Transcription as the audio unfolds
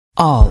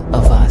All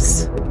of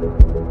us.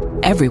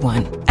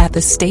 Everyone at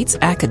the state's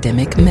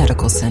academic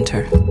medical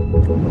center.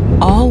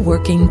 All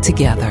working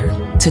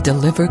together to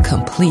deliver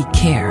complete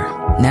care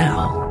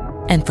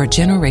now and for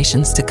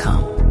generations to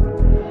come.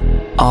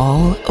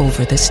 All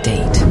over the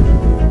state,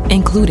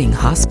 including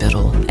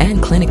hospital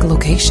and clinic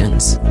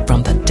locations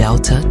from the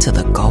Delta to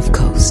the Gulf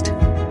Coast.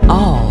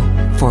 All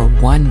for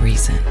one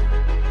reason.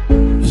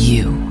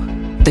 You,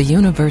 the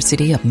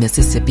University of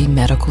Mississippi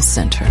Medical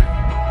Center.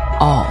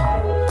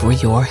 All for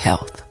your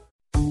health.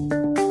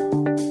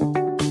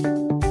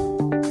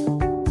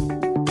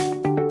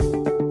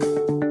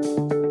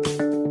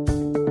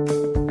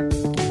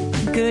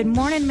 Good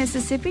morning,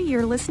 Mississippi.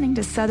 You're listening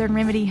to Southern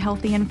Remedy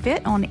Healthy and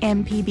Fit on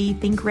MPB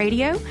Think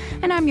Radio.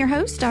 And I'm your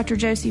host, Dr.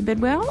 Josie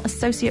Bidwell,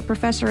 Associate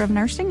Professor of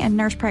Nursing and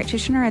Nurse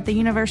Practitioner at the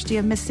University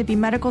of Mississippi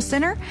Medical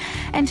Center.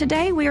 And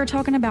today we are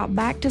talking about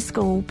back to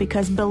school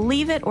because,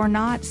 believe it or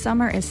not,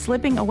 summer is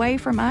slipping away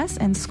from us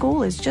and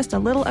school is just a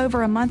little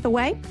over a month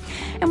away.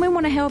 And we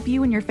want to help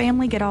you and your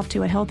family get off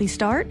to a healthy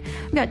start.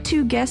 I've got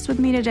two guests with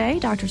me today,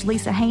 Drs.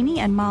 Lisa Haney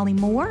and Molly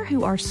Moore,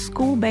 who are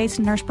school-based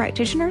nurse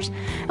practitioners.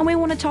 And we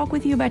want to talk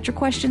with you about your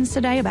questions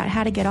today about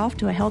how to get off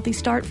to a healthy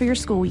start for your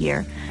school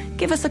year.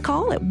 Give us a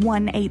call at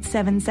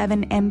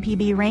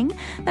 1-877-MPB-RING.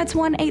 That's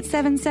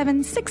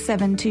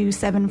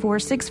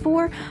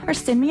 1-877-672-7464, or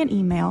send me an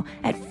email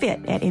at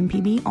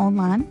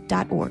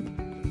fit@mpbonline.org.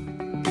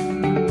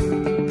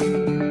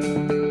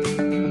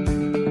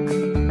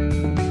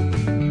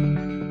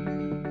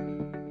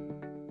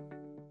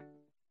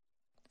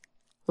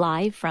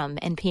 Live from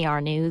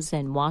NPR News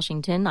in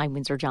Washington, I'm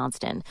Windsor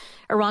Johnston.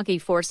 Iraqi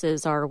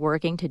forces are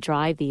working to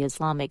drive the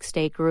Islamic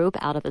State group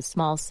out of a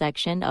small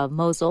section of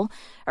Mosul.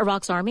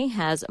 Iraq's army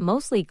has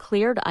mostly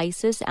cleared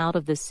ISIS out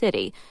of the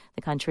city.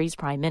 The country's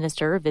prime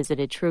minister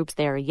visited troops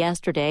there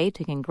yesterday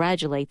to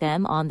congratulate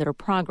them on their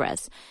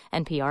progress.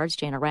 NPR's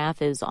Jana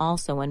Raff is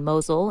also in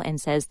Mosul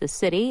and says the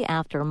city,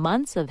 after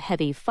months of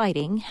heavy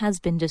fighting, has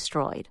been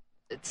destroyed.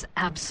 It's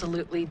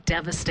absolutely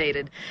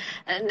devastated.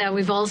 Now,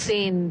 we've all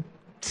seen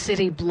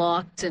city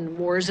blocked and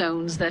war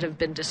zones that have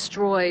been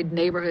destroyed,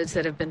 neighborhoods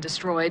that have been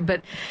destroyed.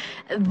 But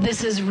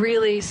this is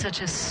really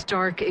such a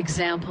stark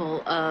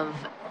example of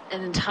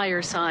an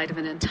entire side of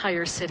an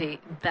entire city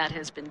that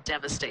has been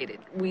devastated.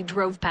 We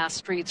drove past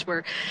streets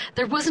where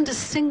there wasn't a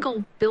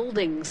single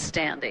building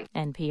standing.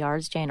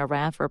 NPR's Jana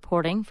Raff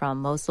reporting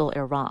from Mosul,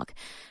 Iraq.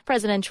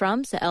 President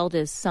Trump's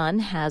eldest son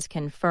has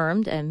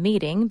confirmed a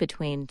meeting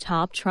between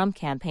top Trump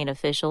campaign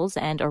officials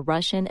and a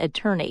Russian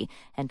attorney.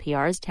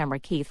 NPR's Tamara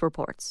Keith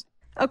reports.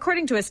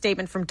 According to a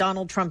statement from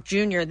Donald Trump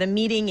Jr., the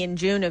meeting in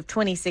June of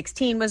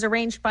 2016 was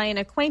arranged by an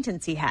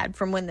acquaintance he had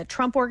from when the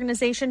Trump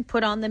Organization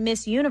put on the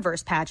Miss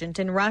Universe pageant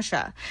in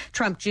Russia.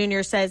 Trump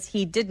Jr. says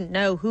he didn't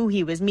know who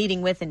he was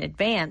meeting with in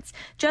advance,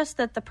 just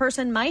that the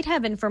person might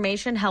have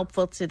information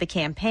helpful to the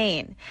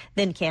campaign.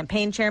 Then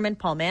campaign chairman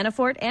Paul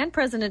Manafort and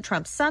President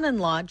Trump's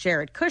son-in-law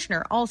Jared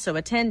Kushner also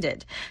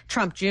attended.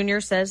 Trump Jr.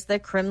 says the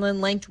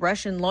Kremlin-linked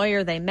Russian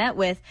lawyer they met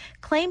with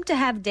claimed to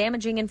have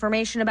damaging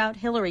information about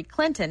Hillary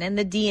Clinton and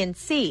the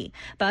DNC,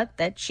 but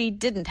that she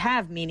didn't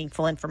have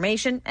meaningful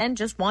information and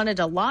just wanted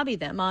to lobby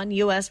them on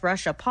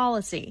U.S.-Russia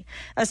policy.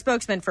 A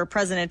spokesman for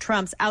President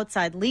Trump's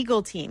outside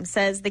legal team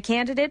says the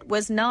candidate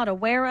was not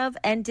aware of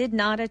and did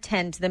not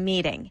attend the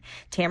meeting.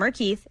 Tamara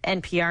Keith,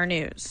 NPR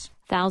News.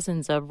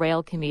 Thousands of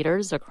rail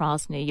commuters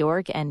across New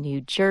York and New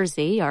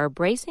Jersey are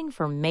bracing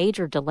for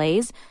major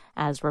delays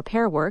as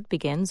repair work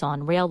begins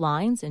on rail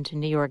lines into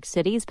New York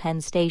City's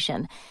Penn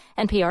Station.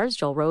 NPR's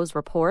Joel Rose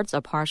reports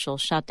a partial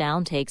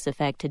shutdown takes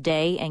effect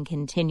today and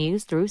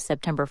continues through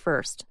September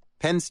 1st.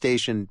 Penn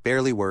Station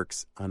barely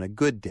works on a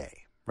good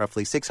day.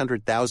 Roughly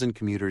 600,000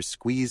 commuters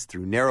squeeze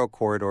through narrow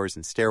corridors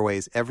and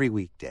stairways every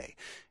weekday,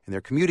 and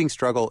their commuting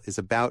struggle is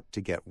about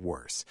to get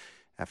worse.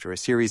 After a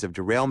series of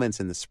derailments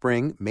in the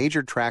spring,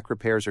 major track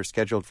repairs are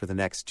scheduled for the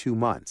next 2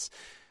 months.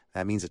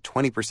 That means a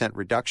 20%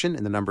 reduction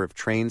in the number of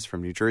trains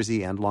from New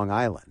Jersey and Long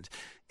Island.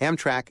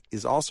 Amtrak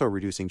is also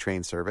reducing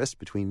train service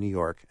between New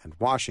York and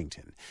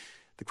Washington.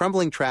 The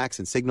crumbling tracks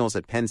and signals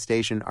at Penn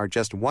Station are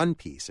just one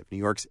piece of New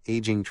York's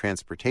aging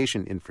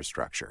transportation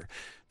infrastructure.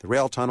 The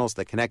rail tunnels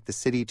that connect the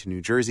city to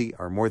New Jersey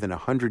are more than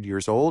 100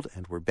 years old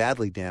and were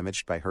badly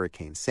damaged by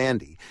Hurricane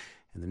Sandy.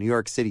 And the New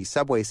York City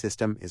subway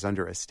system is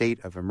under a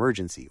state of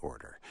emergency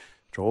order.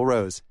 Joel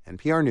Rose,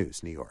 NPR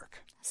News, New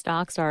York.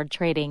 Stocks are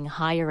trading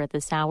higher at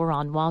this hour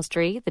on Wall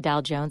Street. The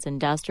Dow Jones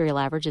Industrial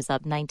Average is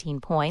up 19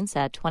 points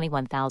at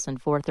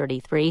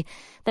 21,433.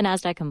 The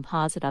Nasdaq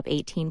Composite up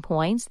 18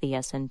 points. The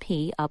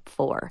S&P up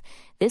 4.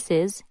 This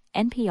is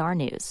NPR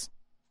News.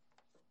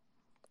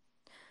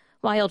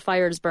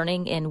 Wildfires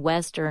burning in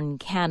Western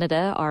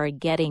Canada are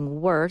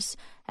getting worse.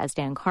 As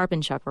Dan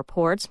Karpinchuk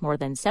reports, more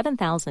than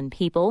 7,000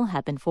 people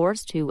have been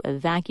forced to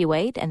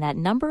evacuate, and that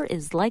number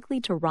is likely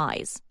to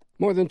rise.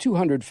 More than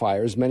 200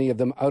 fires, many of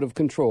them out of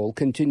control,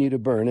 continue to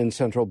burn in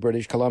central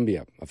British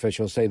Columbia.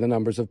 Officials say the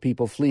numbers of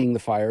people fleeing the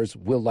fires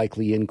will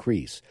likely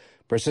increase.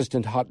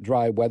 Persistent hot,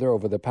 dry weather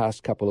over the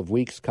past couple of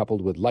weeks,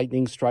 coupled with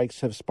lightning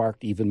strikes, have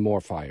sparked even more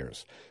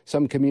fires.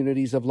 Some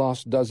communities have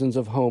lost dozens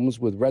of homes,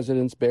 with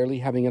residents barely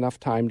having enough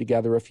time to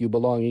gather a few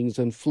belongings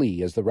and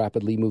flee as the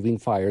rapidly moving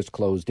fires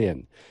closed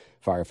in.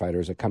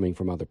 Firefighters are coming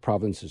from other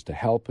provinces to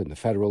help, and the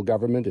federal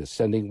government is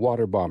sending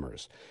water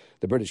bombers.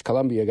 The British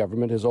Columbia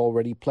government has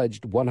already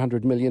pledged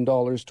 $100 million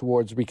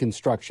towards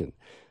reconstruction.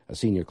 A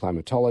senior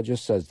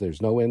climatologist says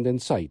there's no end in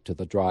sight to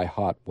the dry,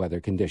 hot weather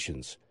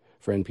conditions.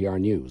 For NPR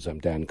News, I'm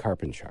Dan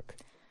Karpenchuk.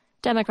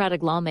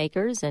 Democratic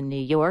lawmakers in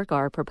New York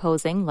are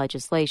proposing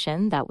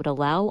legislation that would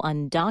allow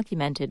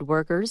undocumented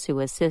workers who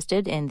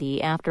assisted in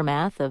the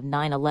aftermath of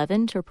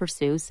 9/11 to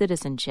pursue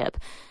citizenship.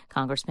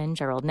 Congressman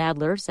Gerald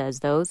Nadler says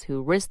those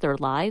who risk their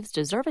lives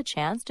deserve a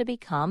chance to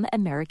become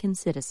American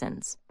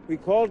citizens. We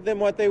called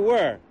them what they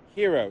were,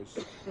 heroes.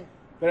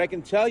 But I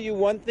can tell you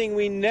one thing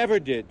we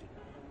never did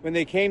when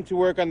they came to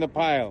work on the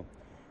pile.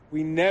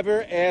 We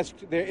never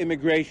asked their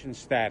immigration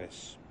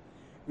status.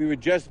 We were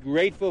just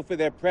grateful for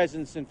their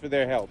presence and for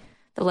their help.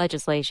 The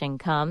legislation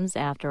comes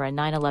after a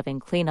 9/11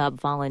 cleanup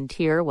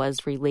volunteer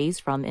was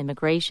released from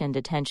immigration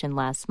detention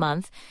last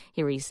month.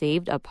 He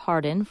received a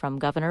pardon from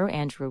Governor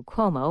Andrew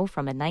Cuomo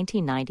from a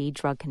 1990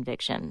 drug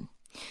conviction.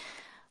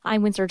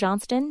 I'm Windsor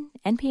Johnston,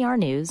 NPR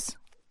News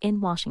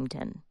in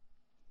Washington.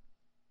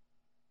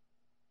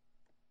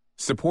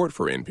 Support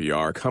for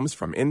NPR comes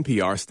from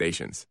NPR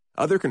stations.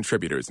 Other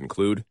contributors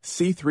include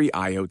C3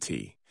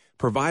 IoT,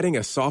 providing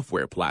a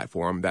software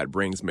platform that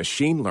brings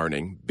machine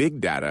learning,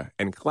 big data,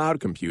 and cloud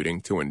computing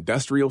to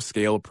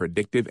industrial-scale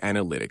predictive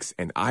analytics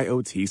and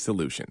IoT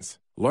solutions.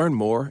 Learn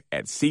more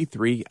at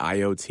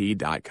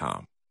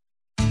c3iot.com.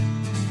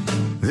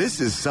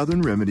 This is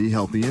Southern Remedy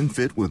Healthy and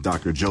Fit with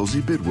Dr.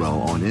 Josie Bidwell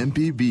on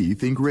MPB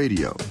Think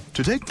Radio.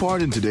 To take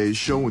part in today's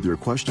show with your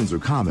questions or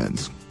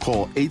comments,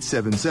 call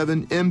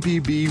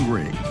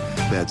 877-MPB-RING.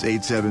 That's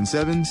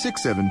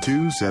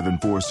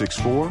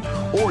 877-672-7464.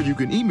 Or you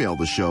can email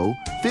the show,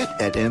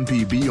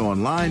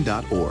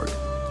 fit@mpbonline.org.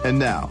 And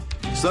now,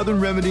 Southern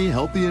Remedy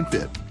Healthy and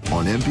Fit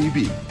on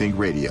MPB Think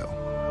Radio.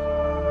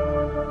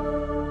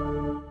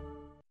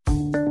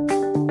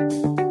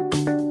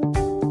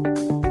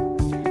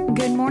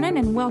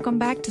 And welcome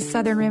back to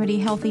Southern Remedy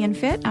Healthy and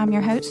Fit. I'm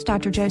your host,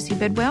 Dr. Josie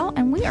Bidwell,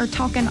 and we are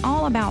talking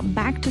all about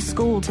back to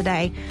school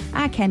today.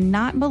 I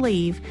cannot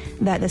believe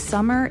that the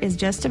summer is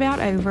just about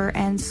over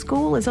and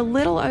school is a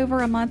little over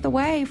a month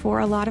away for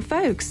a lot of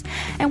folks.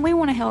 And we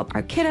want to help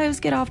our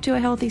kiddos get off to a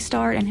healthy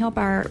start and help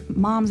our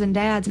moms and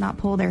dads not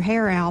pull their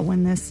hair out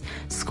when this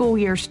school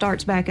year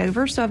starts back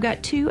over. So I've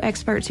got two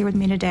experts here with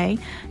me today,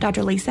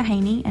 Dr. Lisa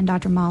Haney and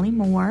Dr. Molly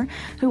Moore,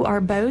 who are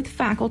both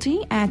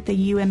faculty at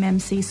the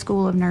UMMC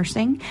School of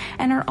Nursing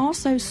and are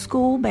also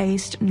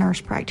school-based nurse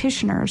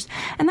practitioners.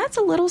 And that's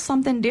a little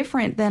something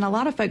different than a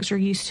lot of folks are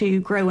used to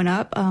growing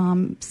up.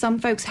 Some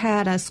folks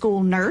had a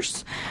school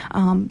nurse.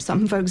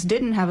 Some folks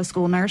didn't have a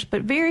school nurse,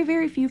 but very,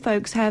 very few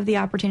folks have the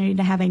opportunity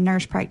to have a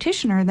nurse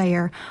practitioner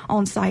there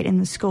on site in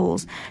the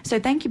schools. So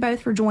thank you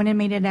both for joining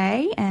me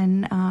today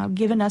and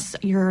giving us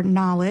your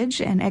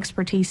knowledge and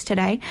expertise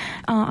today.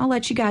 I'll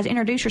let you guys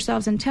introduce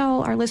yourselves and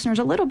tell our listeners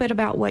a little bit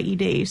about what you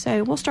do.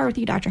 So we'll start with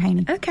you, Dr.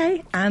 Haney.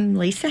 Okay, I'm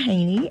Lisa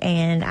Haney,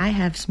 and I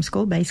have some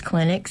school-based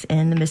clinics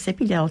in the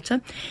Mississippi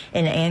Delta,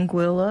 in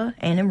Anguilla,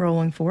 and in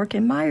Rolling Fork,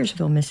 and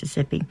Myersville,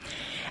 Mississippi.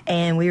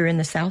 And we are in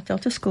the South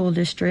Delta School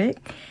District,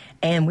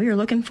 and we are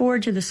looking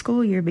forward to the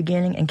school year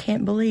beginning and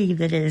can't believe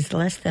that it is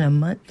less than a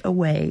month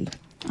away.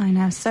 I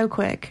know, so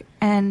quick.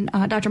 And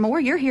Dr. Moore,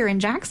 you're here in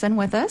Jackson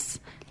with us.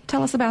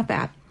 Tell us about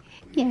that.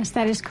 Yes,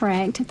 that is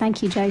correct.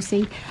 Thank you,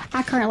 Josie.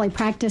 I currently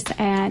practice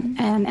at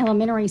an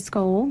elementary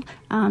school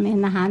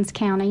in the Hinds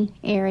County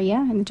area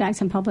in the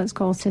Jackson Public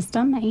School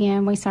System,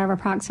 and we serve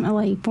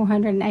approximately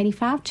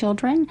 485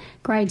 children,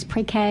 grades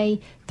pre-K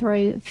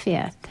through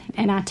 5th.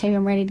 And I, too,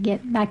 am ready to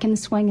get back in the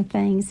swing of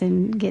things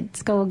and get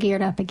school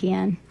geared up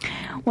again.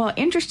 Well,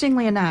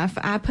 interestingly enough,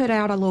 I put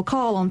out a little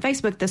call on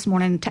Facebook this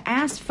morning to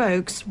ask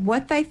folks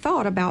what they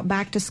thought about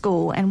back to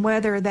school and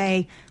whether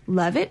they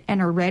love it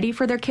and are ready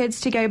for their kids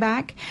to go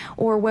back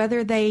or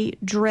whether they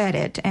dread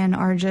it and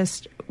are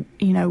just,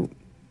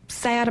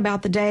 sad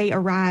about the day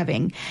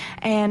arriving.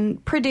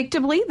 And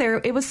predictably,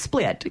 it was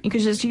split,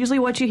 because it's usually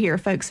what you hear.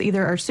 Folks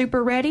either are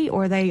super ready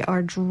or they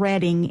are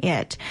dreading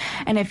it.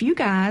 And if you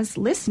guys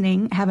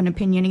listening have an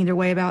opinion either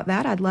way about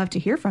that, I'd love to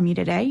hear from you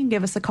today. You can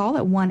give us a call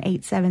at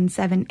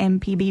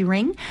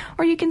 1-877-MPB-RING,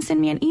 or you can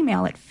send me an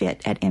email at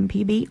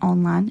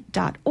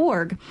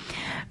fit@mpbonline.org.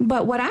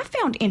 But what I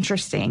found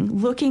interesting,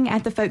 looking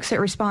at the folks that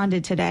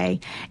responded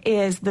today,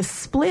 is the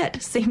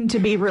split seemed to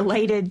be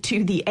related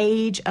to the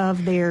age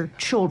of their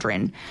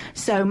children.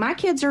 So my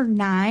kids are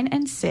 9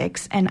 and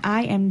 6, and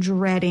I am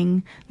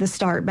dreading the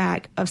start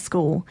back of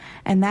school.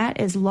 And that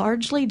is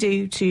largely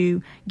due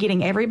to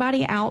getting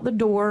everybody out the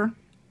door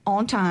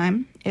on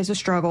time is a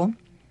struggle.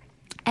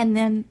 And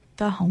then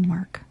the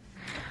homework.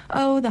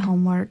 Oh, the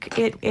homework.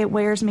 It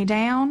wears me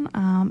down.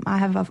 I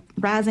have a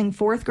rising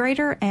fourth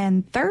grader,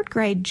 and third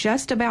grade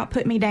just about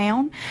put me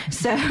down.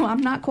 So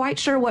I'm not quite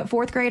sure what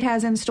fourth grade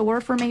has in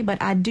store for me,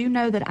 but I do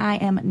know that I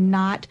am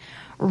not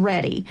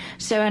ready.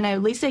 So I know,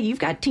 Lisa, you've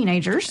got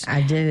teenagers.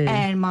 I do.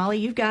 And Molly,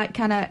 you've got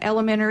kind of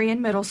elementary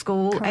and middle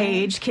school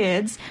age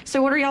kids.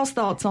 So what are y'all's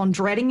thoughts on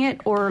dreading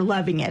it or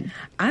loving it?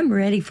 I'm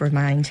ready for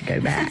mine to go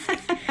back.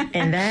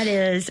 And that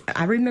is,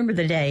 I remember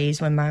the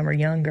days when mine were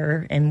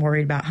younger and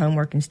worried about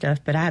homework and stuff,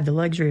 but I have the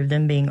luxury of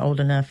them being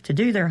old enough to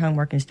do their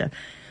homework and stuff.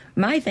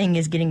 My thing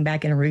is getting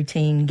back in a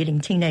routine, getting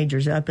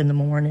teenagers up in the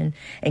morning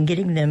and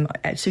getting them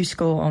to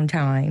school on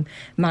time.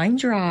 Mine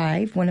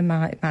drive.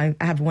 I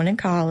have one in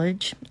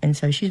college, and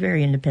so she's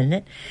very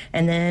independent.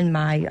 And then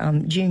my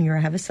junior,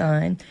 I have a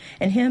son,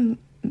 and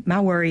my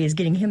worry is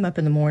getting him up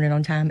in the morning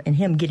on time and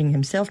him getting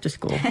himself to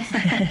school.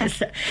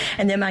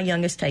 And then my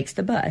youngest takes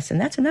the bus, and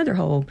that's another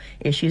whole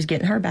issue, is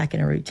getting her back in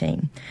a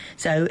routine.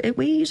 So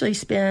we usually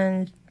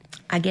spend,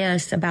 I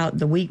guess, about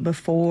the week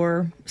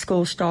before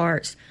school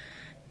starts,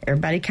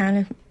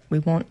 we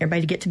want everybody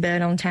to get to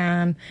bed on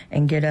time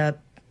and get up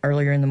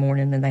earlier in the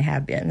morning than they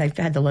have been. They've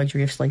had the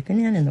luxury of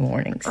sleeping in the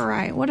mornings. All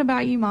right. What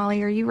about you,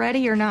 Molly? Are you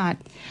ready or not?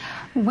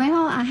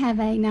 Well, I have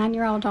a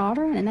 9-year-old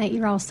daughter and an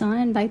 8-year-old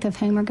son, both of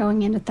whom are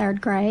going into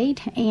third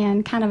grade.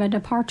 And kind of a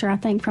departure, I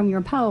think, from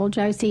your poll,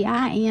 Josie,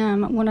 I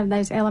am one of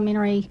those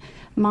elementary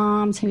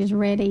moms who is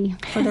ready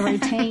for the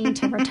routine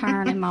to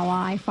return in my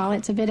life. While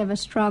it's a bit of a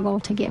struggle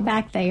to get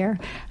back there,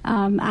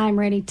 I'm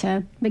ready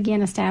to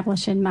begin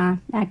establishing my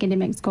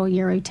academic school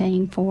year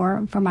routine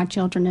for my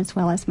children as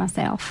well as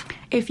myself.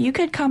 If you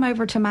could come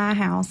over to my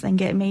house and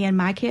get me and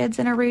my kids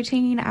in a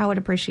routine, I would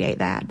appreciate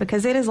that,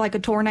 because it is like a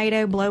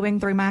tornado blowing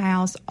through my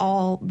house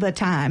all the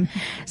time.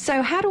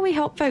 So how do we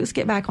help folks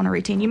get back on a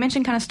routine? You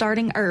mentioned kind of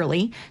starting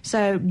early,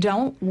 so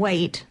don't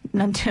wait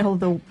until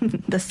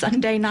the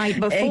Sunday night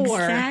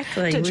before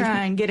to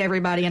try and get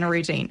everybody in a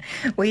routine.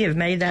 We have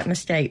made that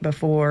mistake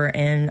before,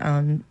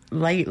 and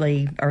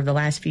lately, or the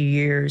last few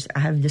years, I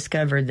have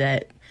discovered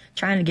that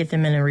trying to get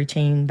them in a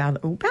routine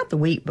about the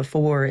week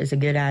before is a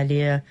good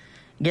idea.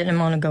 Getting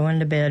them on a going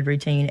to bed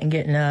routine and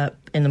getting up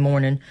in the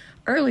morning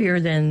earlier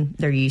than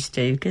they're used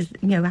to, because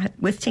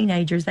with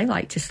teenagers they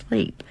like to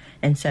sleep,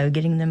 and so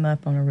getting them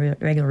up on a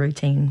regular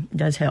routine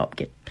does help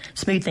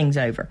smooth things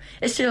over.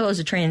 It still is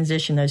a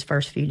transition those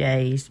first few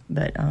days,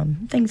 but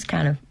things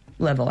kind of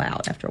level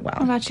out after a while.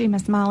 What about you,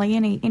 Miss Molly?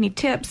 Any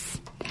tips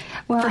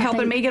for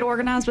helping me get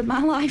organized with my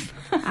life?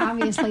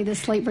 Obviously, the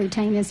sleep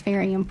routine is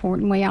very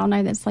important. We all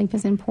know that sleep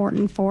is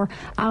important for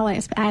all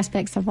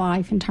aspects of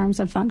life in terms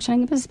of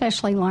functioning, but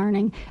especially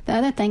learning. The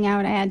other thing I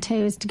would add, too,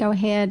 is to go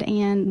ahead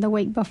and the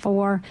week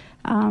before,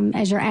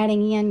 as you're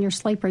adding in your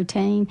sleep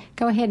routine,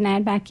 go ahead and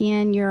add back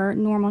in your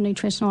normal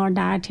nutritional or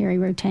dietary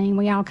routine.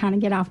 We all kind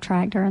of get off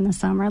track during the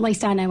summer. At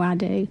least I know I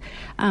do.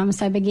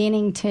 So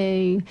beginning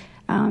to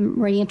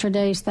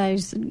reintroduce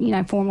those,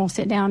 formal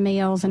sit-down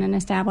meals and an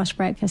established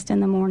breakfast in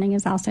the morning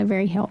is also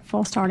very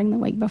helpful starting the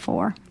week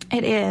before.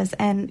 It is.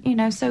 And,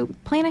 so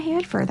plan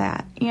ahead for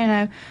that.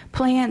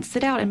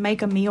 Sit out and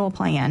make a meal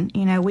plan.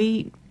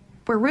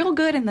 We're real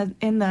good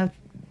in the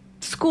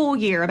school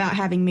year about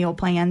having meal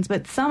plans,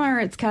 but summer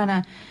it's kind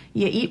of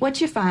you eat what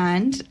you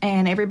find,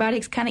 and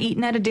everybody's kind of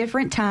eating at a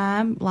different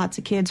time. Lots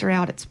of kids are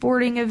out at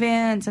sporting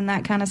events and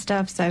that kind of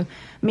stuff, so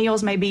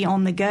meals may be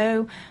on the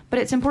go, but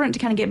it's important to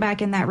kind of get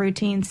back in that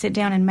routine, sit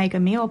down and make a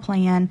meal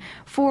plan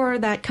for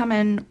that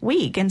coming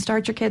week and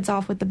start your kids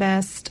off with the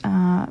best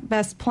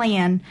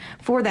plan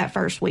for that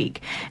first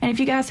week. And if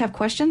you guys have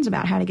questions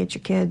about how to get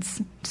your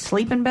kids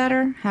sleeping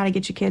better, how to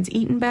get your kids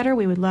eating better,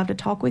 we would love to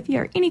talk with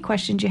you, or any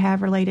questions you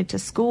have related to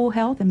school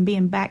health and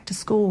being back to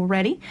school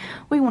ready.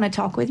 We want to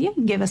talk with you. You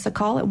can give us a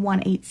call at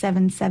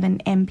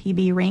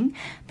 1-877-MPB-RING.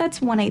 That's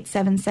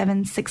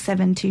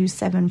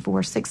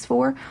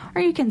 1-877-672-7464.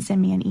 Or you can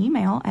send me an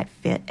email at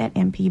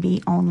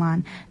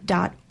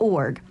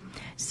fit@mpbonline.org.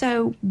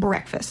 So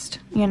breakfast.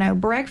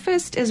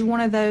 Breakfast is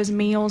one of those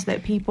meals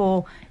that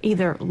people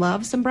either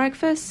love some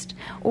breakfast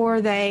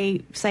or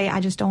they say, I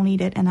just don't eat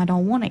it and I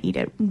don't want to eat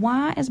it.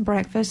 Why is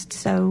breakfast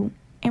so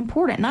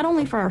important, not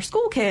only for our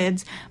school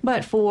kids,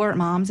 but for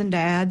moms and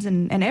dads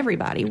and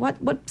everybody?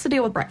 What's the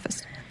deal with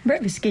breakfast?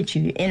 Breakfast gets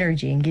you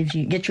energy and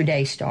get your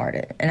day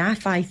started. And I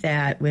fight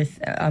that with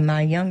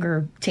my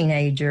younger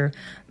teenager.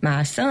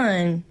 My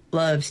son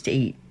loves to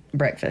eat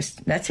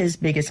breakfast. That's his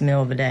biggest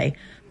meal of the day.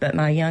 But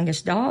my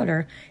youngest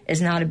daughter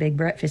is not a big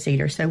breakfast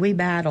eater, so we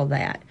battle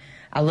that.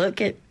 I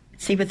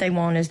see what they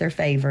want as their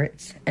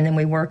favorites, and then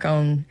we work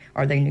on,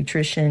 are they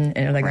nutrition,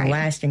 and are they going to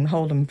last and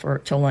hold them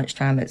till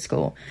lunchtime at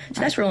school.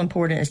 So that's real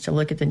important, is to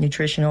look at the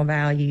nutritional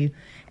value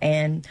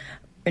and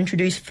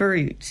introduce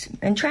fruits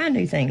and try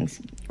new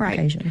things.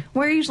 Occasionally.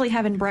 We're usually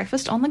having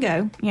breakfast on the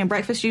go.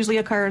 Breakfast usually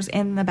occurs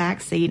in the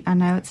back seat. I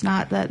know it's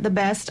not the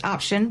best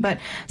option, but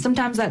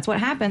sometimes that's what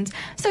happens.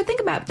 So think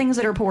about things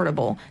that are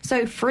portable.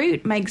 So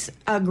fruit makes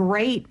a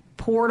great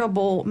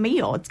portable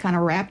meal. It's kind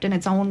of wrapped in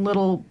its own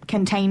little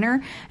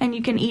container, and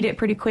you can eat it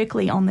pretty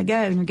quickly on the go.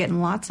 And you're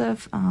getting lots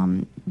of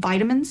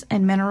vitamins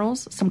and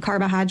minerals, some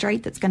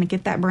carbohydrate that's going to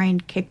get that brain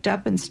kicked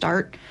up and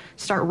start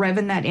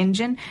revving that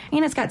engine.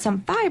 And it's got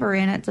some fiber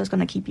in it, so it's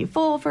going to keep you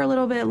full for a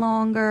little bit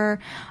longer,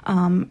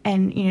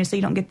 and so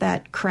you don't get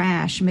that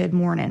crash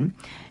mid-morning.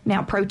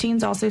 Now,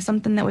 protein's also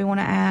something that we want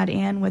to add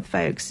in with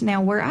folks.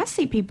 Now, where I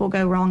see people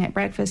go wrong at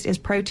breakfast is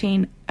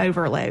protein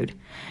overload.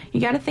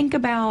 You got to think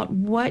about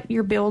what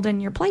you're building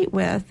your plate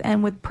with.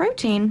 And with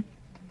protein,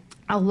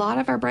 a lot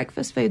of our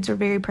breakfast foods are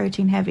very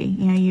protein heavy.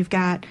 You've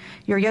got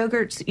your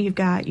yogurts, you've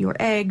got your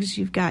eggs,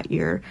 you've got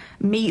your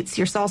meats,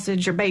 your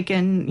sausage, your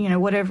bacon,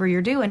 whatever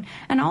you're doing.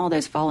 And all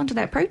those fall into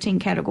that protein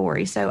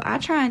category. So I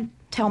try and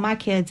tell my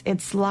kids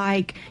it's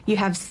like you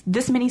have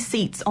this many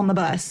seats on the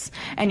bus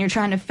and you're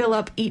trying to fill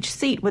up each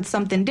seat with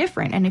something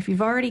different. And if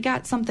you've already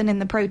got something in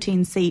the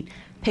protein seat,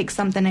 pick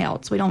something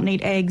else. We don't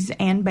need eggs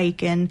and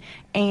bacon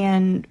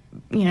and,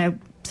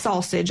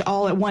 sausage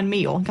all at one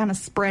meal. Kind of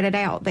spread it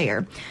out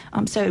there.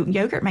 So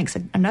yogurt makes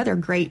another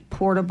great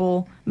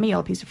portable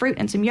meal. A piece of fruit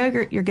and some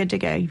yogurt, you're good to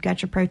go. You've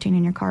got your protein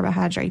and your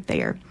carbohydrate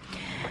there.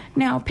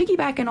 Now,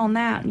 piggybacking on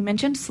that, you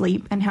mentioned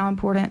sleep and how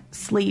important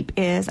sleep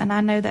is, and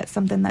I know that's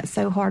something that's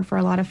so hard for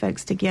a lot of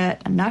folks to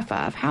get enough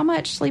of. How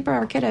much sleep are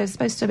our kiddos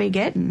supposed to be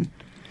getting?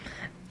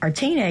 Our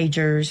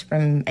teenagers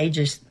from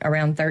ages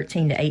around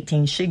 13 to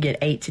 18 should get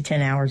 8 to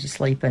 10 hours of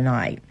sleep a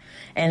night.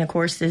 And, of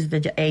course, as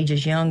the age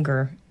is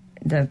younger,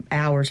 the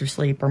hours of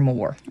sleep are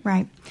more.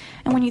 Right.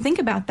 And when you think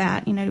about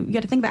that, you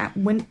got to think about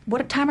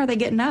what time are they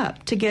getting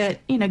up to get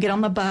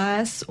on the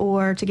bus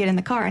or to get in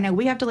the car. I know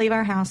we have to leave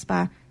our house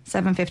by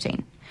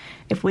 7:15.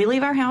 If we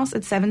leave our house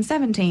at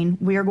 7:17,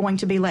 we are going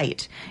to be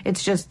late.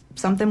 It's just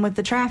something with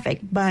the traffic.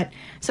 But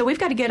so we've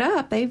got to get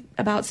up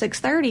about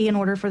 6:30 in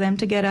order for them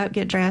to get up,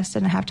 get dressed,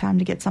 and have time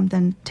to get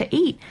something to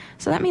eat.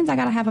 So that means I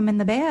got to have them in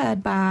the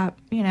bed by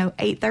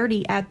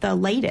 8:30 at the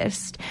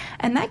latest,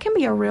 and that can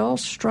be a real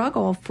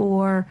struggle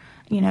for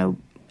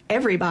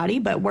everybody,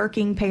 but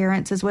working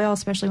parents as well,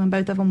 especially when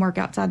both of them work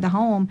outside the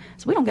home.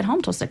 So we don't get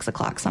home till 6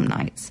 o'clock some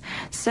nights.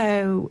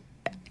 So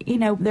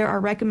there are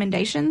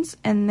recommendations,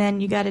 and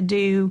then you got to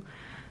do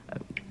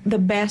the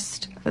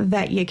best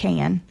that you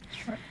can.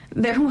 Sure.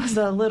 There was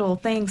a little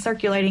thing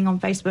circulating on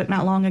Facebook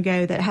not long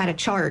ago that had a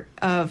chart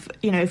of,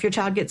 if your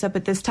child gets up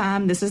at this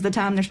time, this is the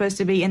time they're supposed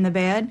to be in the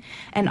bed.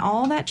 And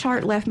all that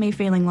chart left me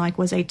feeling like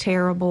was a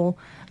terrible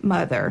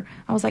mother.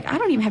 I was like, I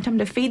don't even have time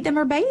to feed them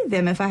or bathe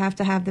them if I have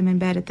to have them in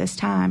bed at this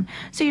time.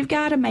 So you've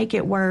got to make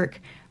it work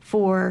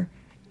for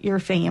your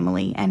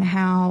family and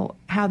how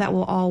that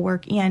will all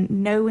work in,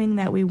 knowing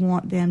that we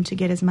want them to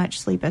get as much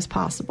sleep as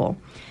possible.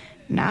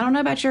 Now, I don't know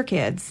about your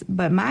kids,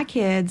 but my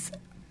kids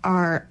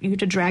you have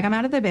to drag them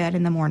out of the bed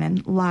in the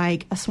morning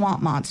like a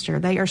swamp monster.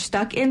 They are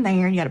stuck in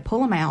there and you got to pull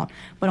them out.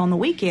 But on the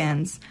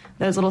weekends,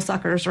 those little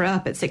suckers are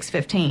up at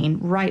 6:15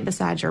 right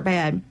beside your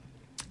bed.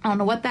 I don't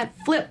know what that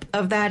flip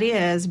of that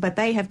is, but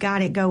they have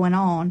got it going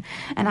on.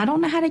 And I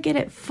don't know how to get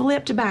it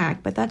flipped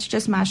back, but that's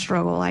just my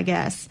struggle, I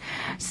guess.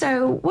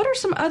 So what are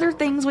some other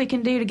things we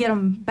can do to get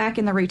them back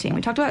in the routine?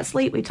 We talked about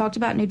sleep. We talked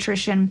about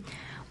nutrition.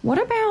 What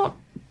about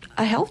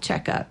a health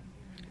checkup?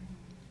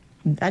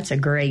 That's a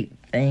great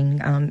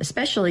thing,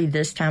 especially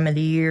this time of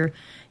the year.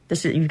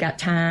 You've got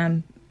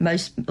time. A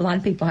lot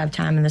of people have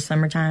time in the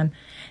summertime,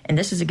 and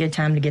this is a good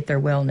time to get their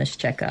wellness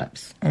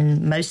checkups.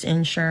 And most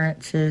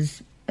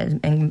insurances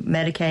and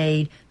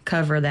Medicaid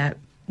cover that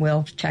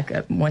wellness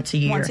checkup once a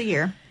year. Once a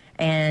year.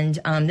 And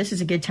this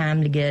is a good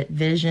time to get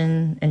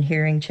vision and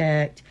hearing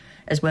checked,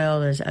 as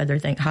well as other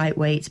things, height,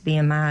 weights,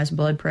 BMIs,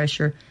 blood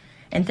pressure.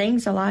 And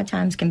things a lot of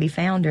times can be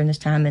found during this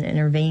time and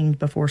intervened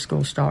before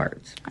school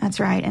starts. That's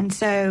right. And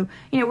so,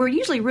 we're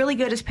usually really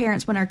good as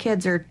parents when our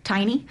kids are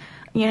tiny.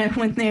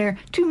 When they're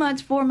 2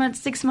 months, 4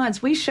 months, 6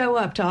 months, we show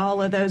up to all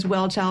of those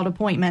well-child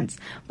appointments.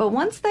 But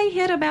once they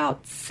hit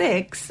about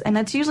 6, and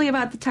that's usually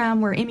about the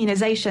time where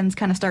immunizations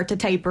kind of start to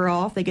taper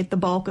off, they get the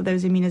bulk of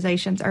those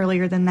immunizations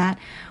earlier than that,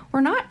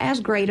 we're not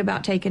as great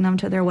about taking them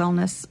to their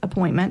wellness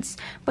appointments,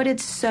 but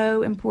it's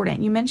so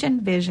important. You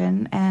mentioned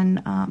vision,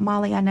 and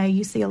Molly, I know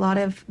you see a lot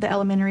of the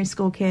elementary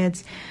school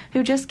kids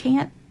who just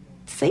can't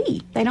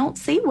see. They don't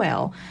see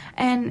well.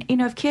 And,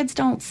 if kids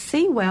don't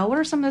see well, what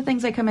are some of the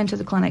things they come into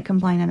the clinic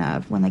complaining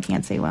of when they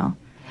can't see well?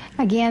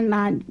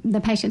 Again,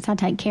 the patients I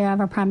take care of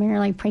are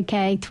primarily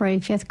pre-K through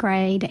 5th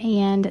grade,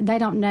 and they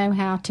don't know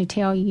how to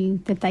tell you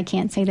that they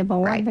can't see the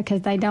board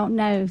because they don't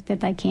know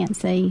that they can't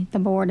see the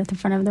board at the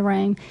front of the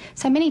room.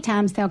 So many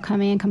times they'll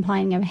come in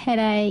complaining of a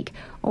headache,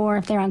 or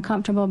if they're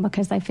uncomfortable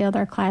because they feel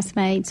their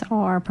classmates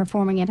are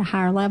performing at a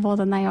higher level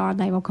than they are,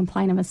 they will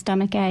complain of a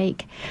stomach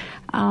ache.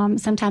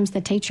 Sometimes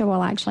the teacher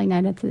will actually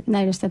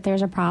notice that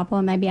there's a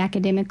problem, maybe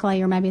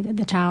academically, or maybe that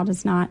the child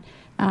is not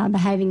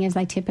behaving as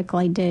they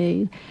typically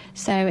do.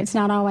 So it's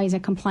not always a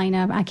complaint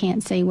of, I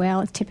can't see well.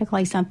 It's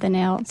typically something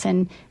else.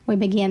 And we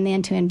begin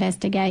then to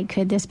investigate,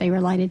 could this be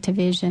related to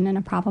vision and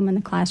a problem in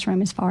the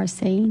classroom as far as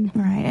seeing?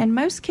 Right. And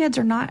most kids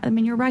are not,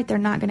 you're right, they're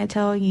not going to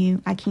tell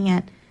you, I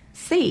can't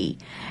see.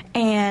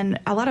 And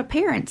a lot of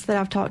parents that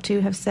I've talked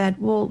to have said,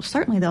 well,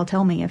 certainly they'll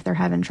tell me if they're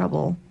having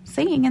trouble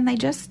seeing, and they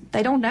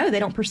don't know. They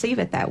don't perceive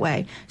it that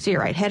way. So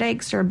you're right,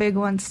 headaches are a big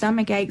one,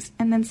 stomach aches,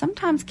 and then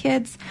sometimes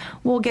kids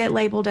will get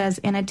labeled as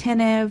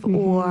inattentive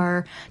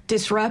or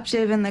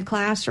disruptive in the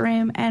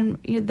classroom, and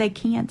they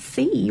can't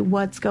see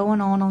what's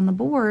going on the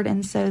board,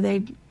 and so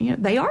they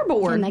are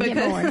bored, and they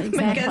get bored,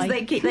 exactly.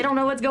 because they don't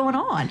know what's going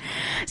on.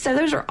 So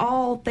those are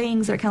all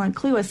things that kind of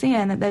clue us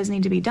in that those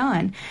need to be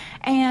done.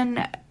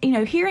 And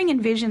hearing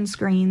and vision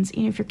screens,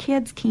 if your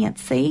kids can't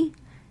see,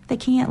 they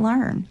can't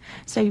learn.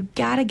 So you've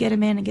got to get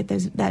them in and get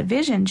that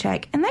vision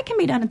check. And that can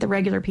be done at the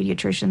regular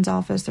pediatrician's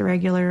office, the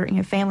regular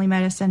family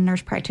medicine,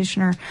 nurse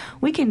practitioner.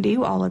 We can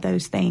do all of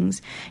those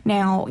things.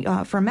 Now,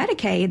 for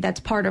Medicaid, that's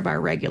part of our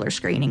regular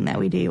screening that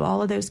we do.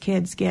 All of those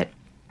kids get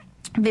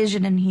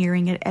vision and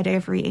hearing at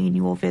every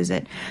annual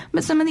visit.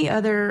 But some of the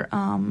other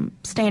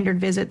standard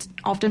visits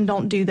often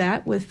don't do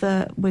that with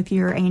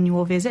your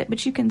annual visit,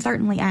 but you can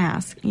certainly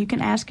ask. You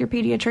can ask your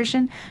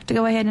pediatrician to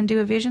go ahead and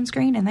do a vision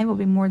screen, and they will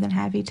be more than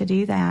happy to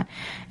do that.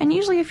 And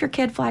usually if your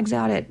kid flags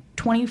out at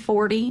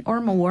 20/40 or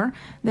more,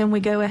 then we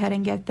go ahead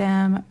and get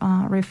them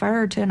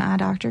referred to an eye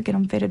doctor, get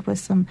them fitted with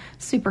some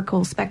super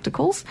cool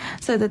spectacles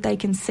so that they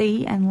can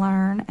see and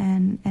learn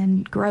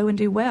and grow and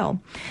do well.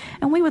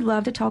 And we would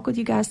love to talk with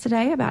you guys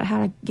today about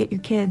how to get your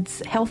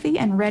kids healthy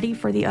and ready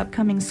for the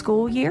upcoming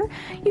school year.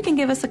 You can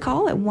give us a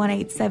call at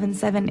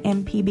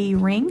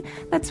 1-877-MPB-RING.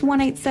 That's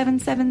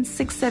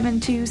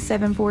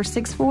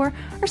 1-877-672-7464,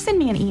 or send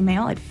me an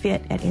email at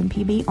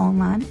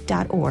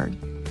fit@mpbonline.org.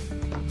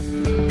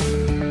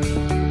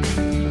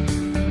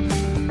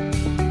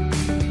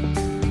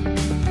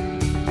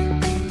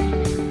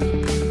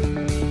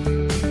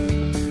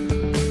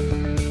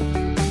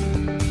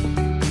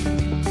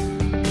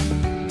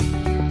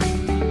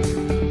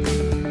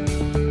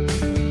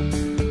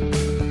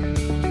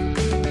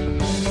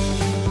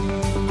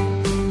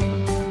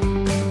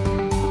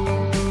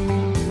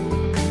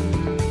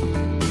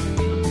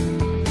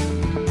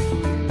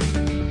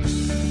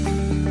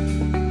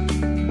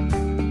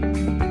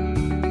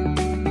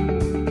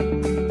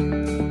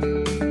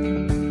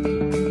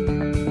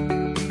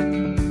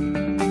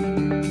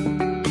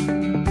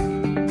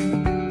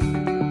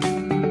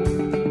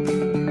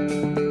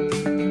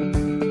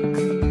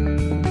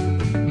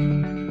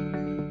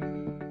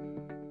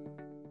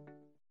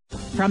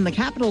 From the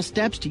Capitol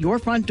steps to your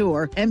front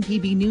door,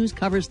 MPB News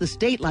covers the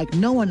state like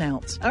no one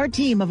else. Our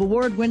team of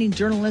award-winning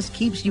journalists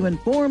keeps you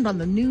informed on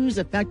the news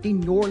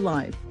affecting your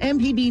life.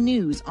 MPB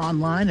News,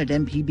 online at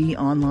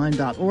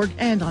mpbonline.org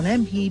and on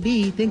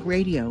MPB Think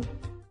Radio.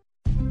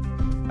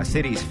 A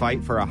city's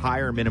fight for a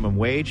higher minimum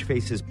wage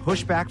faces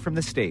pushback from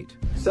the state.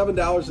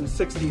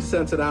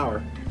 $7.60 an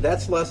hour.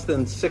 That's less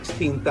than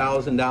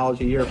 $16,000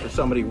 a year for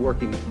somebody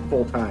working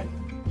full-time.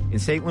 In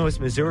St. Louis,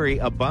 Missouri,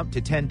 a bump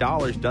to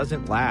 $10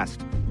 doesn't last.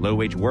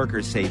 Low-wage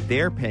workers say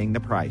they're paying the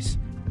price.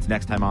 It's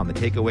next time on The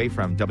Takeaway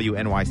from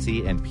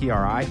WNYC and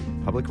PRI,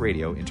 Public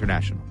Radio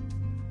International.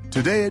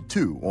 Today at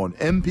 2 on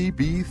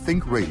MPB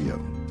Think Radio.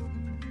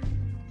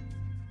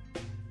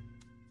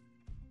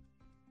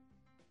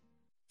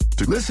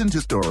 To listen to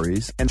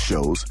stories and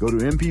shows, go to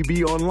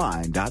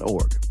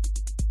mpbonline.org.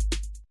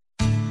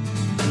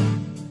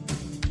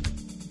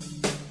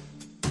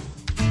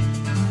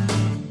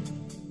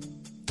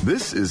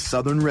 This is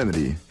Southern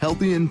Remedy,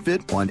 Healthy and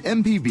Fit on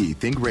MPB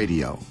Think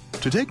Radio.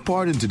 To take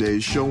part in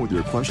today's show with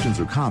your questions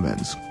or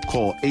comments,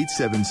 call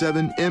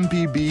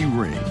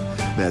 877-MPB-RING.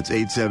 That's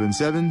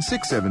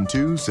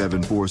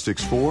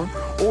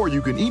 877-672-7464. Or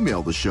you can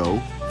email the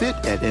show,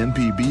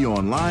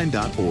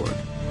 fit@mpbonline.org.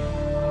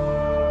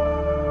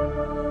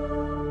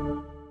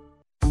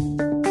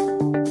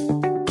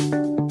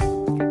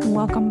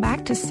 Welcome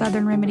back to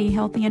Southern Remedy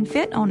Healthy and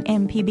Fit on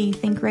MPB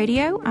Think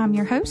Radio. I'm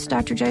your host,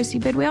 Dr. Josie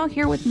Bidwell,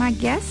 here with my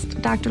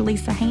guest, Dr.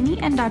 Lisa Haney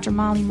and Dr.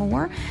 Molly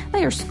Moore.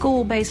 They are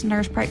school-based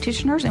nurse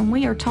practitioners, and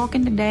we are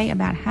talking today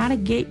about how to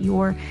get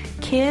your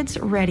kids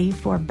ready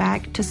for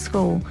back to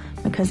school,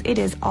 because it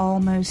is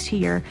almost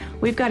here.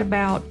 We've got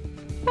about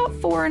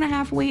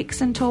 4.5 weeks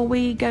until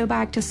we go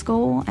back to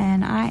school,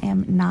 and I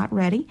am not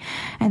ready.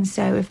 And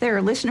so if there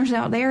are listeners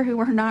out there who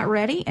are not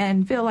ready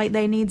and feel like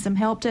they need some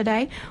help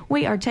today,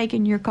 we are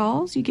taking your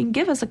calls. You can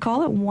give us a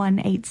call at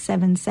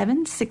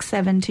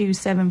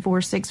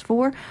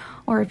 1-877-672-7464,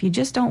 or if you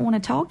just don't want to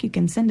talk, you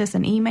can send us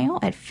an email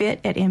at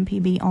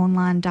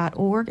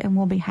fit@mpbonline.org, and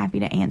we'll be happy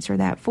to answer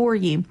that for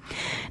you.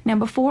 Now,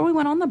 before we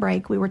went on the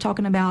break, we were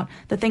talking about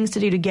the things to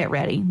do to get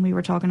ready. We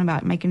were talking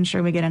about making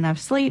sure we get enough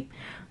sleep.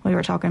 We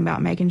were talking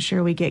about making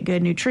sure we get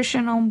good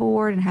nutrition on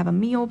board and have a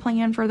meal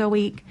plan for the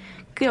week,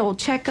 good old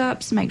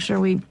checkups, make sure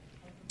we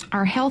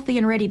are healthy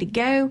and ready to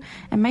go,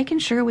 and making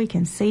sure we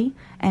can see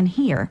and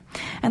hear.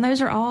 And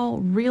those are all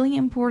really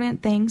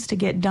important things to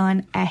get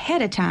done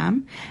ahead of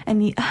time.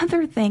 And the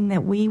other thing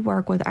that we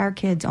work with our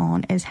kids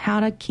on is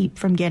how to keep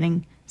from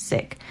getting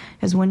sick.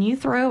 Because when you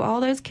throw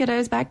all those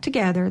kiddos back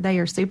together, they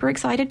are super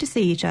excited to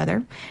see each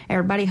other.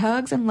 Everybody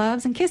hugs and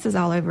loves and kisses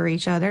all over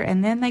each other,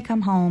 and then they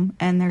come home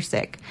and they're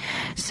sick.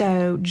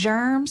 So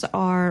germs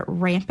are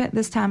rampant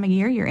this time of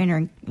year. You're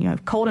entering,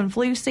 cold and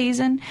flu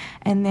season,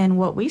 and then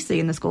what we see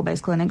in the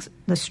school-based clinics,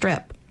 the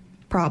strep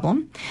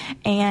problem,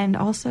 and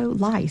also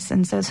lice.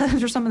 And so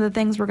those are some of the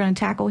things we're going to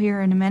tackle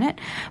here in a minute.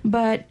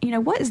 But,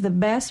 what is the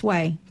best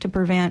way to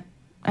prevent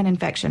an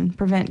infection,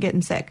 prevent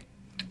getting sick?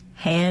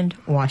 Hand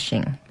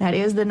washing. That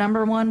is the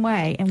number one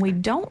way, and we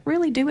don't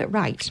really do it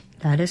right.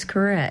 That is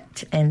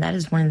correct. And that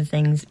is one of the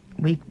things,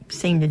 we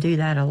seem to do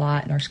that a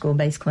lot in our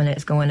school-based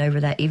clinics, going over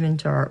that even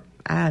to our,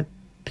 I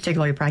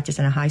particularly practice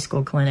in a high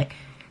school clinic.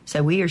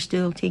 So we are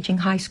still teaching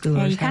high schoolers.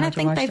 Yeah, you kind of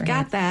think they've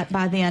got that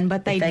by then,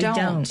 but they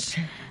don't.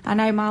 I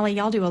know, Molly,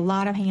 y'all do a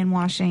lot of hand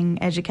washing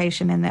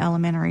education in the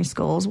elementary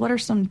schools. What are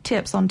some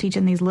tips on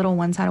teaching these little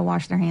ones how to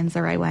wash their hands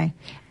the right way?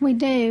 We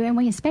do, and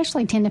we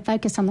especially tend to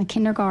focus on the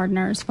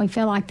kindergartners. We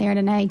feel like they're at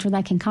an age where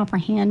they can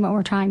comprehend what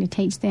we're trying to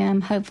teach them,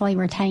 hopefully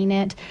retain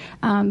it,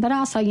 but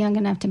also young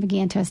enough to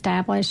begin to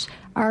establish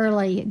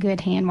early good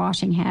hand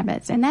washing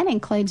habits, and that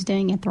includes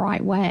doing it the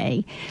right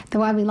way. The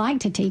way we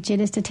like to teach it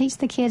is to teach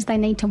the kids they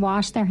need to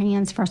wash their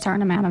hands for a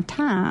certain amount of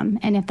time,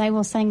 and if they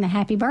will sing the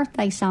happy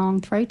birthday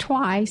song through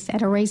twice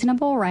at a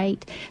reasonable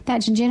rate,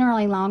 that's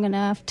generally long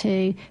enough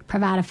to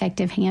provide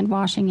effective hand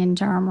washing and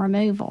germ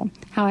removal.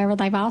 However,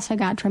 they've also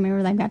got to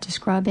remember they've got to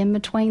scrub in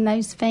between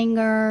those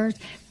fingers,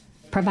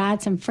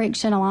 provide some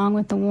friction along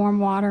with the warm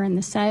water and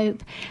the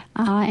soap.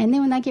 And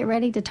then when they get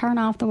ready to turn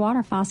off the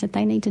water faucet,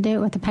 they need to do it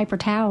with a paper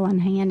towel in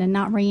hand and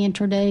not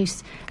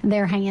reintroduce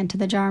their hand to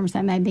the germs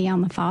that may be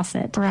on the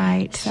faucet.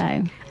 Right. So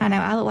I know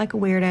I look like a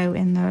weirdo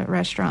in the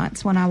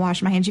restaurants when I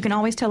wash my hands. You can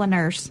always tell a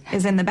nurse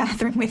is in the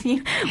bathroom with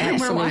you when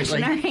we're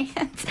washing our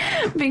hands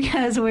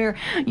because we're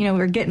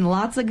getting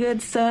lots of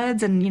good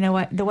suds. And you know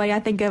what? The way I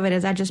think of it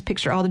is I just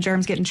picture all the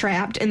germs getting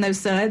trapped in those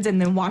suds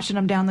and then washing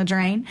them down the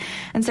drain.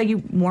 And so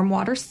warm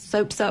water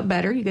soaps up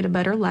better. You get a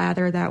better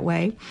lather that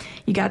way.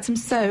 You got some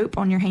soap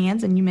on your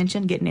hands, and you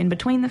mentioned getting in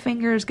between the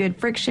fingers, good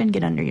friction,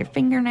 get under your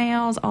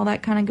fingernails, all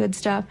that kind of good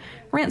stuff.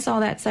 Rinse all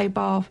that soap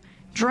off,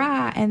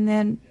 dry, and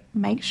then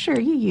make sure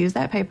you use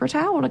that paper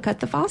towel to cut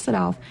the faucet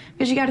off,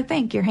 because you got to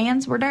think your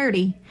hands were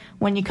dirty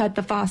when you cut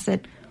the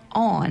faucet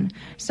on.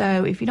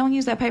 So if you don't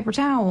use that paper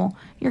towel,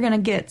 you're going to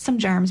get some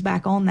germs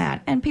back on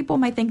that. And people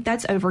may think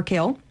that's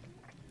overkill.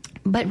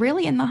 But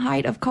really, in the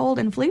height of cold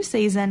and flu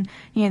season,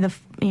 the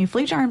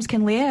flu germs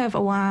can live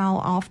a while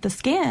off the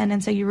skin,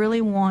 and so you really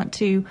want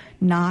to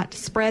not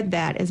spread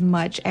that as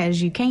much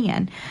as you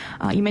can.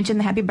 You mentioned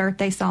the happy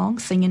birthday song,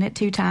 singing it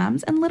 2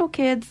 times, and little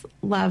kids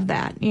love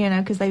that,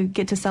 because they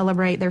get to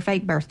celebrate their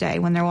fake birthday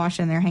when they're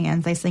washing their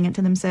hands. They sing it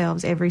to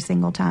themselves every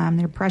single time.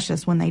 They're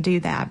precious when they do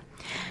that.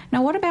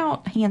 Now, what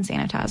about hand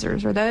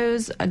sanitizers? Are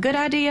those a good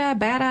idea,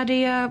 bad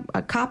idea,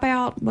 a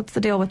cop-out? What's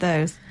the deal with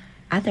those?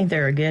 I think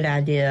they're a good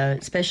idea,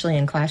 especially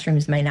in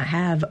classrooms may not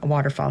have a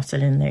water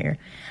faucet in there.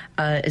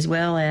 As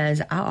well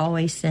as I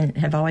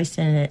have always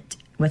sent it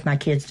with my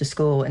kids to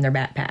school in their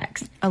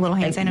backpacks. A little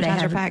hand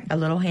sanitizer pack? A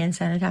little hand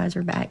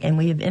sanitizer pack, and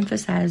we have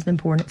emphasized the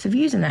importance of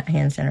using that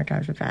hand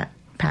sanitizer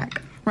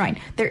pack. Right.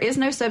 There is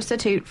no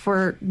substitute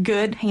for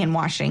good hand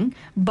washing,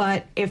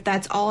 but if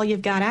that's all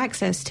you've got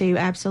access to,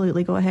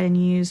 absolutely go ahead and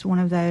use one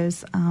of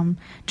those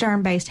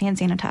germ-based hand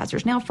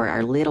sanitizers. Now, for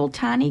our little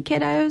tiny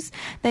kiddos,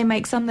 they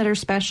make some that are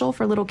special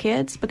for little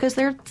kids because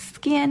their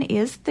skin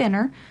is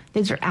thinner.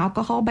 These are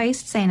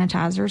alcohol-based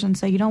sanitizers, and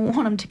so you don't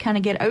want them to kind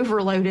of get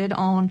overloaded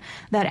on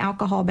that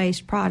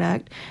alcohol-based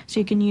product. So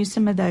you can use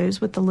some of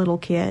those with the little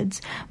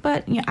kids.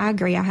 But I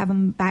agree. I have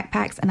them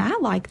backpacks, and I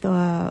like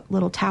the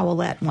little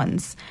towelette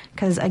ones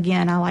because,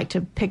 again, I like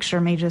to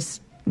picture me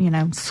just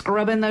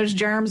scrubbing those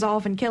germs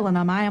off and killing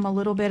them. I am a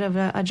little bit of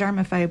a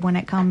germaphobe when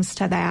it comes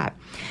to that.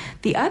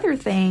 The other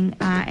thing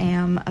I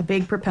am a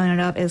big proponent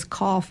of is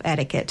cough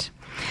etiquette.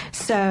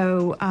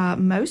 So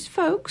most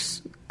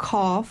folks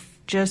cough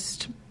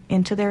just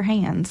into their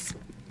hands,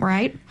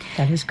 right?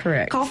 That is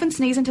correct. Cough and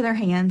sneeze into their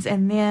hands,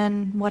 and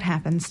then what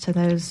happens to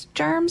those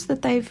germs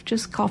that they've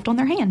just coughed on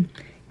their hand?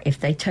 If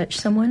they touch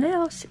someone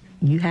else,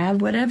 you have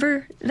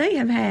whatever they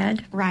have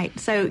had. Right.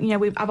 So,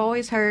 I've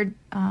always heard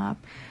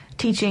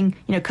teaching,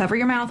 cover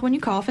your mouth when you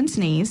cough and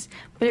sneeze,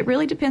 but it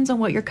really depends on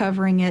what you're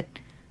covering it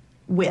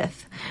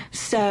with.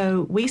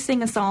 So we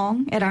sing a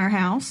song at our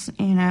house.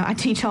 I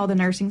teach all the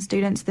nursing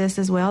students this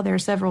as well. There are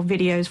several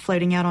videos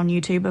floating out on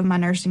YouTube of my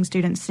nursing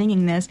students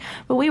singing this,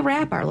 but we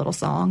rap our little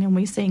song and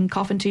we sing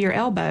cough into your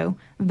elbow.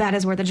 That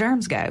is where the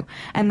germs go.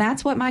 And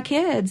that's what my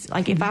kids,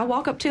 if I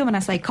walk up to them and I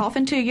say cough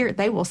into your,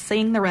 they will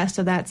sing the rest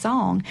of that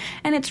song.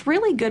 And it's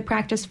really good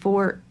practice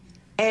for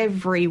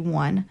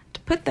everyone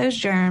to put those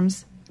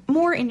germs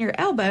more in your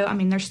elbow. I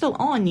mean, they're still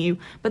on you,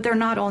 but they're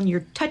not on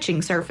your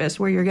touching surface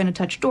where you're going to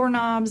touch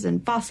doorknobs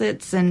and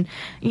faucets and,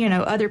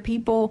 other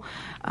people.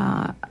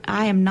 I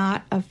am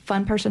not a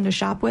fun person to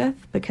shop with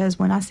because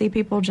when I see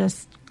people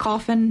just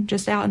coughing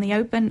just out in the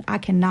open, I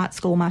cannot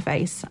school my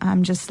face.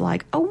 I'm just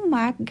like, oh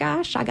my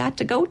gosh, I got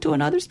to go to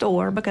another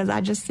store because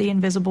I just see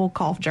invisible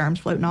cough germs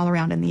floating all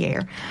around in the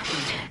air.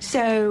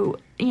 So,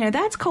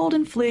 that's cold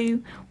and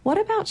flu. What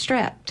about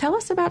strep? Tell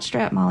us about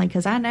strep, Molly,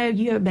 because I know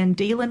you have been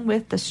dealing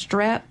with the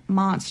strep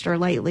monster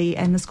lately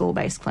in the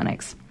school-based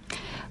clinics.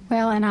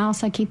 Well, and I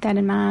also keep that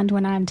in mind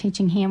when I'm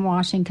teaching hand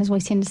washing because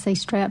we tend to see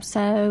strep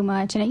so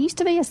much. And it used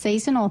to be a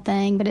seasonal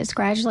thing, but it's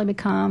gradually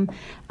become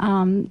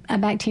a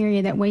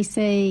bacteria that we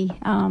see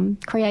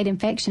create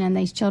infection in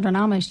these children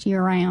almost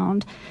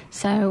year-round.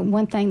 So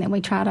one thing that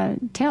we try to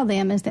tell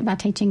them is that by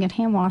teaching good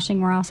hand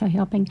washing, we're also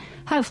helping,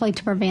 hopefully,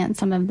 to prevent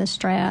some of the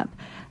strep.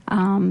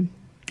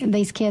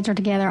 These kids are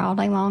together all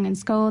day long in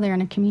school. They're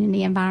in a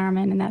community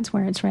environment, and that's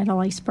where it's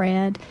readily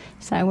spread.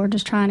 So we're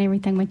just trying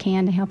everything we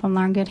can to help them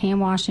learn good hand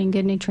washing,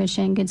 good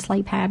nutrition, good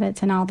sleep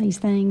habits, and all these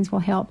things will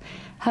help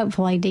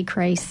hopefully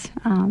decrease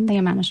the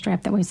amount of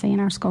strep that we see in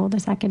our school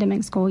this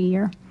academic school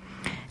year.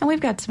 And we've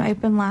got some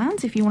open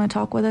lines. If you want to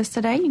talk with us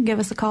today, you can give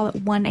us a call at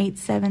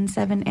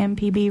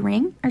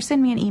 1-877-MPB-RING or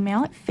send me an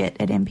email at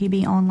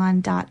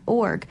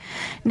fit@mpbonline.org.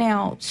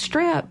 Now,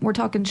 strep, we're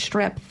talking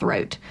strep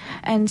throat.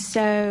 And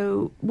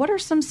so what are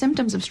some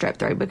symptoms of strep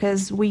throat?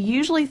 Because we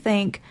usually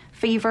think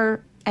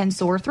fever and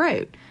sore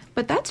throat.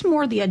 But that's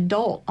more the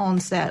adult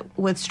onset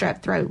with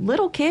strep throat.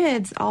 Little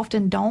kids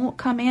often don't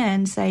come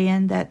in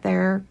saying that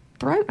they're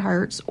throat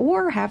hurts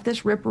or have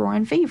this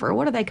rip-roaring fever.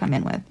 What do they come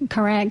in with?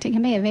 Correct. It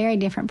can be a very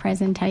different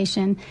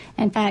presentation.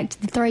 In fact,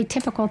 the three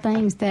typical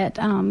things that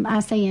I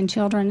see in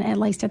children, at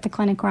least at the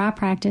clinic where I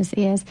practice,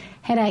 is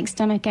headache,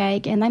 stomach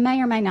ache, and they may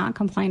or may not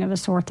complain of a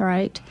sore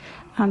throat.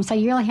 So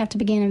you really have to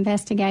begin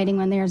investigating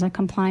when there's a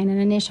complaint, an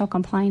initial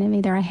complaint of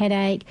either a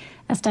headache,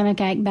 a stomach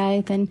ache,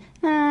 both, and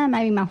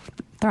maybe my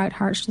throat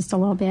hurts just a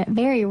little bit.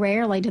 Very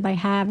rarely do they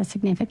have a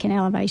significant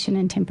elevation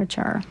in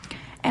temperature.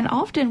 And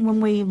often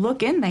when we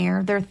look in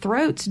there, their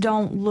throats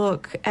don't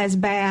look as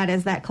bad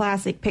as that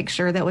classic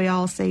picture that we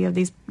all see of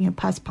these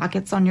pus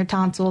pockets on your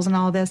tonsils and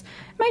all this.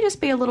 It may just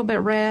be a little bit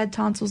red,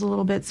 tonsils a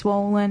little bit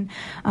swollen.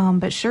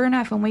 But sure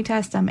enough, when we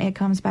test them, it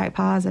comes back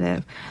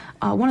positive.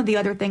 One of the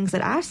other things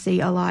that I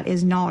see a lot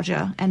is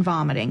nausea and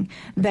vomiting.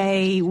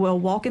 They will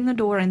walk in the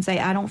door and say,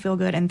 I don't feel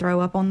good, and throw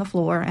up on the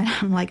floor. And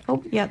I'm like,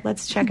 oh, yeah,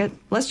 let's check it.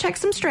 Let's check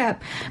some strep,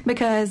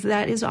 because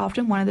that is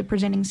often one of the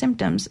presenting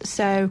symptoms.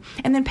 So,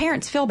 and then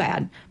parents feel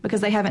bad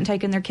because they haven't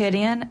taken their kid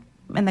in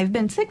and they've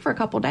been sick for a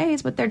couple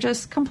days, but they're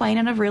just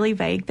complaining of really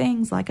vague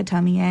things like a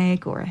tummy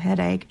ache or a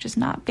headache, just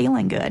not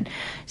feeling good.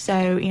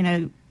 So,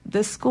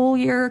 this school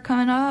year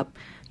coming up,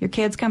 your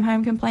kids come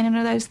home complaining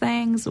of those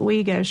things,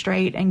 we go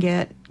straight and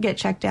get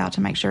checked out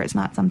to make sure it's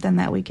not something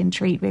that we can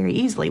treat very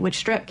easily,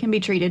 which strep can be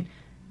treated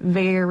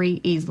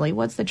very easily.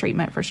 What's the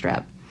treatment for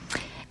strep?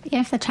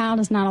 If the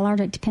child is not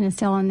allergic to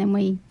penicillin, then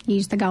we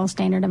use the gold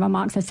standard of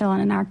amoxicillin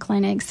in our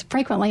clinics.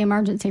 Frequently,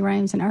 emergency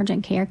rooms and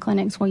urgent care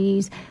clinics will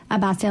use a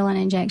bicillin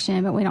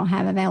injection, but we don't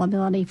have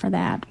availability for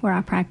that where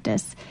I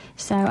practice.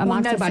 So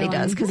nobody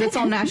does, because it's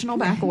on national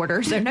back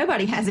order, so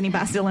nobody has any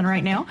bicillin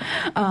right now.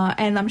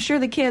 And I'm sure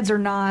the kids are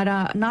not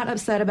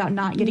upset about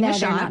not getting a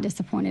shot. They're not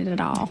disappointed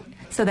at all.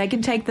 So they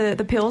can take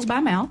the pills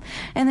by mouth.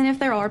 And then if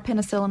they are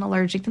penicillin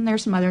allergic, then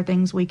there's some other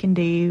things we can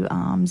do.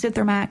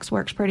 Zithromax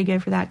works pretty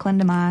good for that,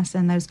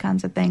 clindamycin, those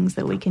kinds of things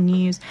that we can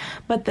use.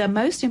 But the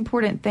most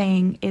important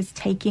thing is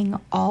taking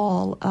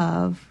all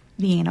of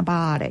the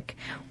antibiotic.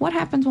 What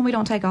happens when we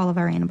don't take all of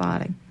our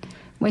antibiotic?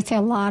 We see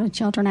a lot of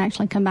children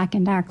actually come back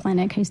into our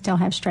clinic who still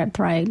have strep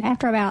throat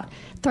after about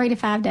 3 to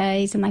 5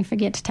 days, and they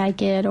forget to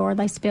take it, or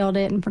they spilled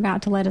it and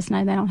forgot to let us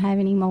know they don't have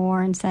any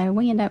more. And so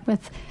we end up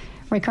with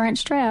recurrent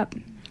strep.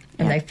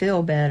 And they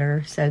feel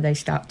better, so they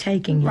stop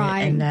taking it.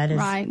 And that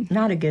is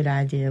not a good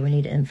idea. We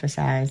need to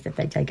emphasize that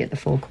they take it the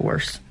full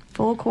course.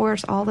 Full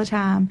course all the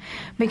time.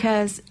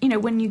 Because,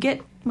 when you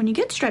get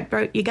strep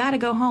throat, you got to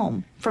go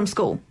home from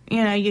school.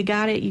 You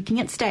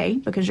can't stay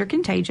because you're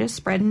contagious,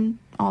 spreading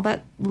all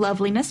that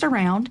loveliness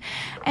around.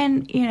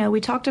 And,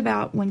 we talked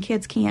about when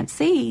kids can't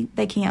see,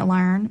 they can't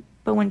learn.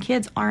 But when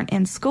kids aren't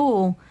in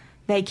school,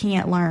 they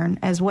can't learn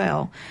as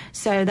well.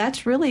 So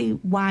that's really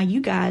why you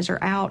guys are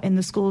out in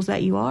the schools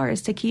that you are,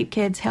 is to keep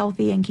kids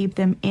healthy and keep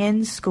them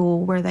in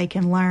school where they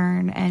can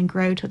learn and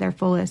grow to their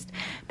fullest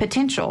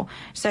potential.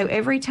 So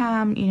every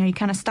time, you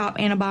kind of stop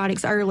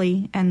antibiotics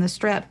early and the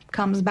strep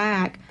comes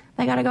back,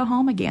 they got to go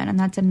home again. And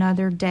that's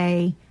another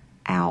day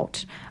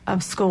out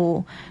of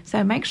school.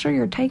 So make sure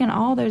you're taking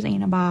all those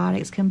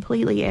antibiotics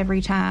completely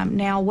every time.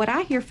 Now, what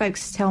I hear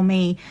folks tell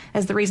me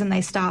as the reason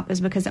they stop is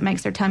because it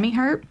makes their tummy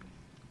hurt,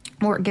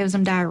 or it gives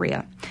them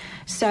diarrhea.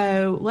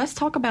 So let's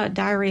talk about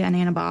diarrhea and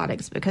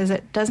antibiotics, because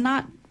it does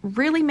not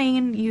really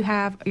mean you're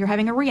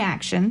having a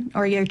reaction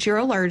or you're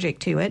allergic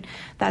to it.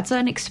 That's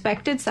an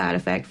expected side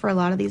effect for a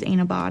lot of these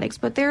antibiotics,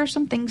 but there are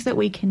some things that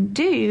we can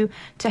do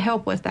to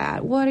help with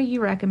that. What do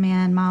you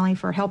recommend, Molly,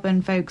 for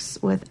helping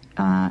folks with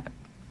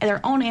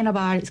their own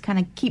antibiotics kind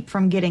of keep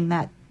from getting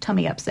that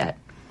tummy upset?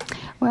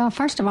 Well,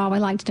 first of all, we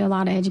like to do a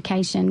lot of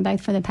education,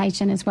 both for the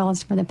patient as well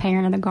as for the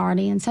parent or the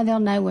guardian, so they'll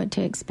know what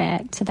to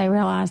expect, so they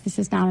realize this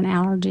is not an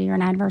allergy or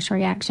an adverse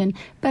reaction,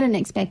 but an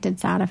expected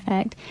side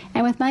effect.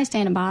 And with most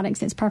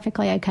antibiotics, it's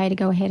perfectly okay to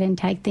go ahead and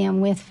take them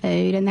with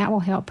food, and that will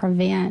help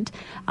prevent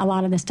a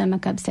lot of the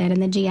stomach upset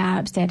and the GI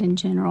upset in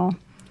general.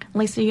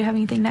 Lisa, you have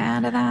anything to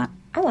add to that?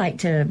 I like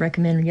to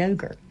recommend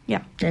yogurt.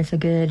 Yeah. It's a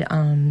good,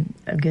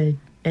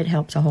 it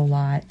helps a whole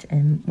lot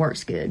and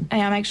works good.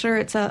 And make sure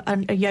it's a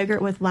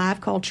yogurt with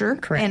live culture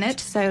in it.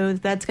 So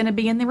that's going to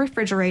be in the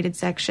refrigerated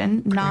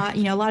section. Not,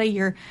 a lot of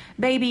your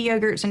baby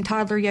yogurts and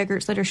toddler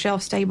yogurts that are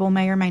shelf stable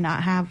may or may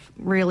not have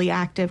really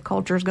active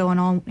cultures going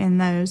on in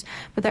those.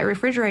 But that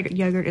refrigerated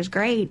yogurt is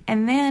great.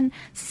 And then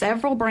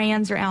several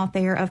brands are out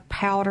there of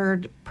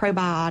powdered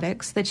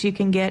probiotics that you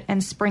can get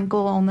and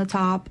sprinkle on the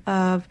top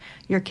of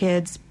your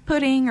kids'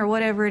 pudding or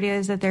whatever it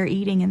is that they're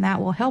eating, and that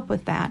will help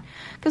with that.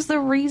 Because the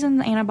reason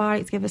the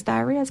antibiotics give us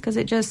diarrhea is because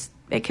it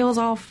kills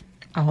off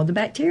all the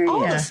bacteria. All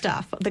the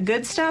stuff. The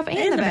good stuff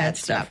and the bad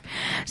stuff.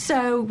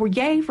 So we're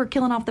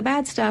killing off the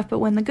bad stuff, but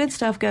when the good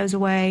stuff goes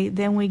away,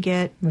 then we've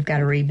got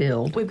to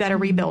rebuild. We've got to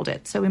rebuild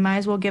it. So we might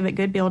as well give it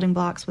good building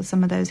blocks with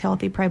some of those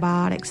healthy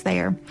probiotics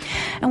there.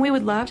 And we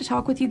would love to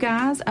talk with you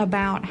guys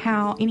about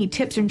how any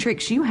tips and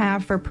tricks you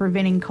have for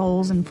preventing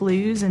colds and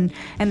flus and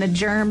the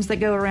germs that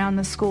go around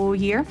the school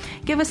year.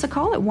 Give us a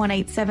call at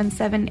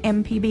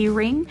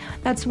 1-877-MPB-RING.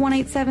 That's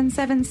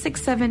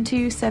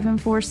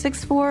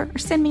 1-877-672-7464, or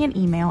send me an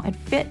email at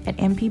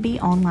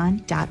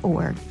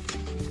fit@mpbonline.org.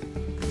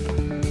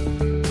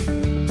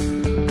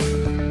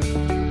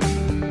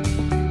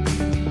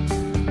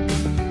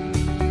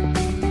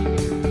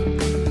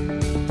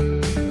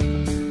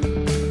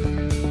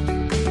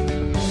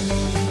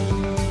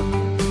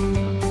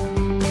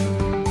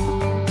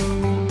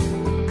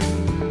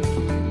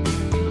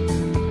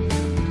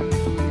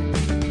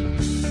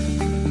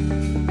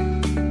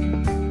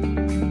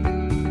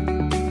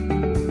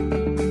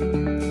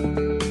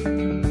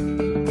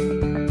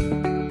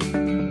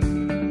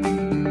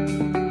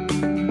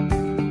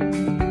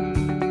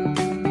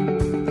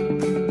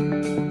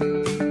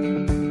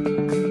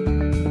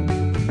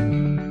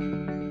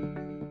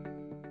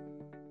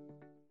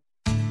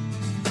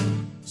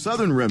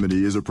 Southern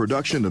Remedy is a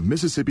production of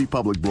Mississippi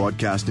Public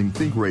Broadcasting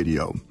Think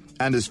Radio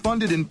and is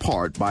funded in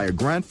part by a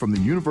grant from the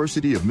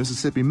University of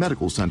Mississippi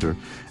Medical Center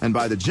and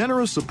by the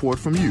generous support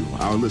from you,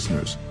 our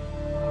listeners.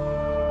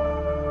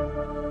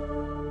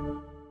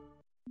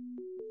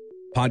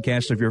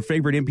 Podcasts of your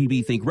favorite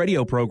MPB Think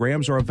Radio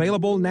programs are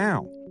available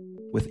now.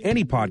 With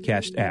any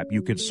podcast app,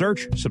 you can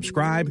search,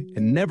 subscribe,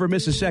 and never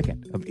miss a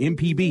second of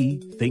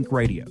MPB Think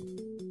Radio.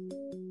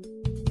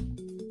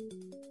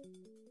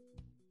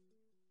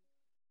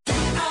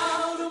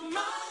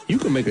 You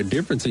can make a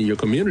difference in your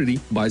community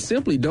by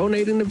simply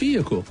donating a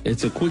vehicle.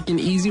 It's a quick and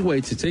easy way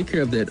to take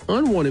care of that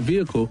unwanted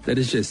vehicle that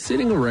is just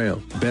sitting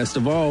around. Best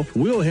of all,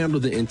 we'll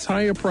handle the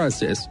entire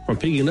process from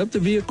picking up the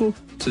vehicle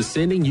to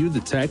sending you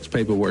the tax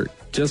paperwork.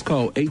 Just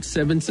call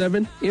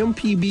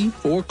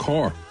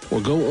 877-MPB-4CAR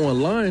or go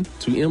online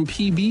to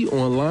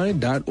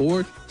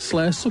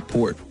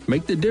mpbonline.org/support.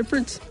 Make the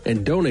difference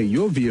and donate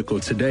your vehicle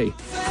today.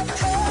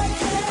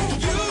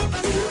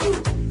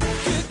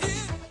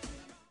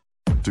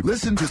 To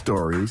listen to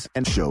stories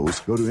and shows,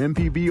 go to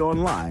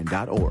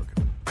mpbonline.org.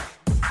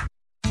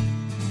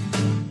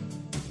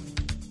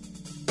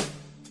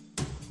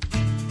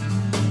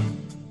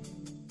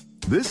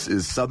 This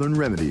is Southern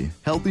Remedy,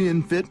 Healthy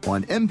and Fit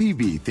on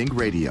MPB Think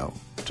Radio.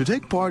 To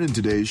take part in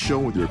today's show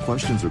with your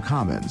questions or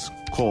comments,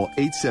 call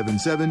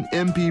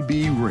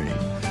 877-MPB-RING.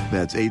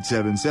 That's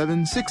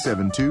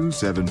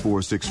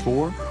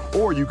 877-672-7464.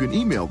 Or you can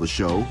email the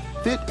show,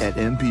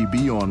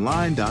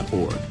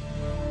 fit@mpbonline.org.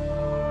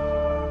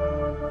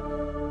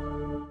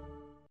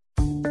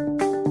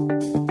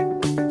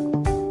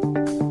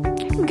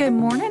 Good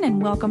morning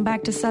and welcome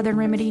back to Southern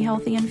Remedy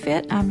Healthy and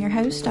Fit. I'm your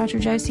host, Dr.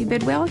 Josie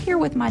Bidwell, here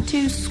with my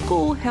two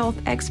school health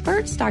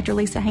experts, Dr.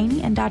 Lisa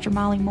Haney and Dr.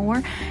 Molly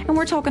Moore, and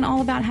we're talking all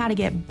about how to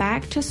get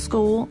back to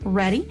school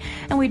ready.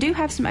 And we do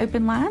have some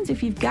open lines.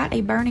 If you've got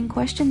a burning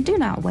question, do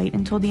not wait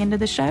until the end of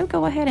the show.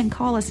 Go ahead and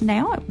call us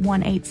now at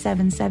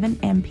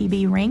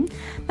 1-877-MPB-RING.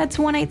 That's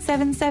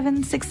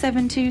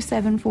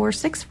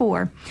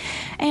 1-877-672-7464.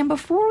 And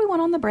before we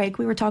went on the break,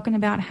 we were talking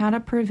about how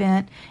to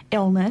prevent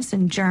illness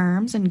and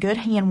germs and good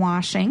hand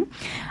washing.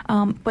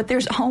 But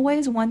there's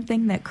always one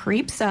thing that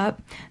creeps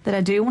up that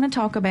I do want to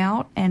talk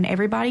about, and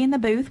everybody in the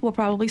booth will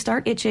probably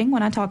start itching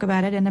when I talk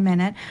about it in a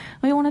minute.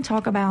 We want to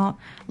talk about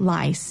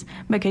lice,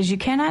 because you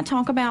cannot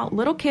talk about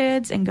little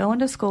kids and going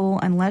to school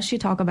unless you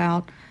talk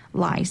about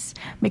lice,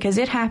 because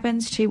it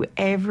happens to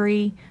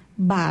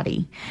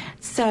everybody.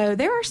 So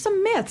there are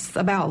some myths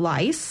about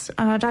lice.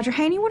 Dr.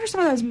 Haney, what are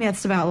some of those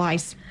myths about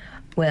lice?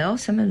 Well,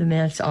 some of the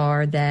myths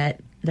are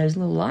that those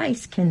little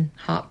lice can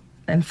hop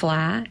and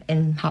fly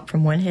and hop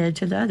from one head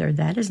to the other.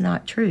 That is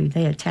not true.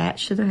 They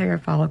attach to the hair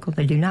follicle.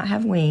 They do not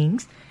have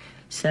wings,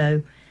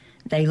 so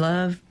they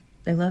love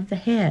the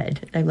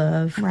head. They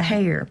love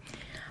hair.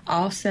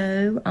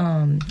 Also,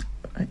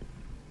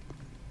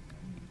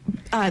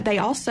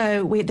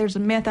 there's a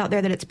myth out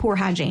there that it's poor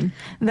hygiene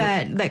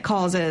that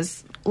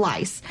causes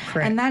lice.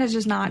 Correct. And that is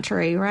just not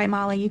true, right,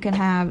 Molly?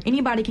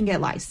 Anybody can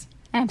get lice.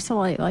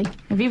 Absolutely.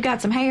 If you've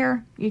got some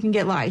hair, you can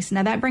get lice.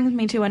 Now, that brings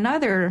me to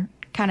another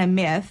kind of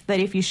myth that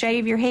if you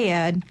shave your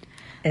head,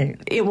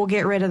 it will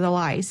get rid of the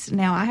lice.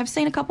 Now, I have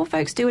seen a couple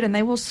folks do it, and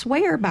they will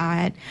swear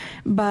by it,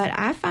 but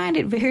I find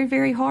it very,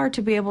 very hard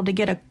to be able to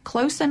get a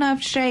close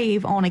enough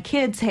shave on a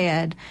kid's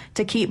head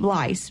to keep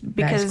lice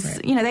because,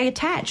 they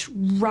attach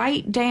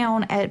right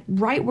down at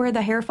right where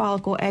the hair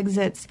follicle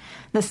exits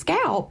the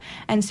scalp,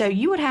 and so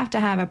you would have to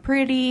have a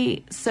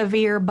pretty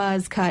severe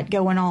buzz cut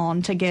going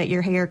on to get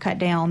your hair cut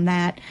down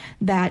that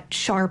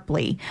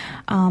sharply.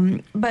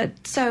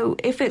 But so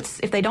if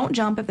they don't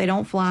jump, if they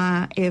don't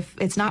fly, if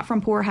it's not from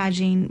poor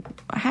hygiene,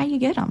 how you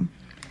get them?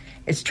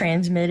 It's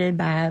transmitted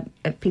by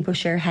people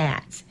share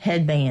hats,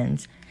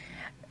 headbands,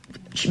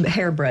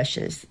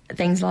 hairbrushes,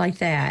 things like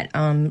that.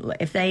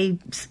 If they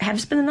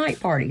have spend-the-night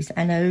parties,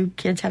 I know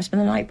kids have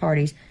spend-the-night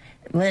parties,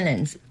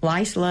 linens,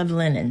 lice love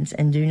linens,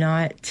 and do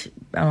not,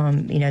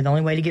 the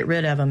only way to get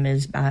rid of them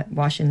is by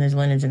washing those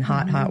linens in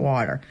hot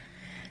water.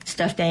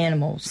 Stuffed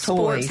animals,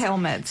 toys.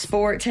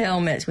 Sports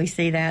helmets. We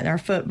see that in our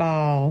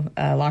football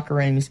locker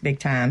rooms big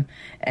time.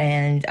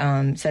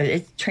 And so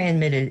it's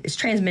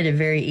transmitted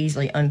very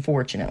easily,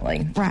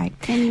 unfortunately. Right.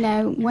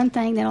 And, one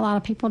thing that a lot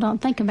of people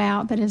don't think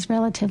about but is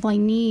relatively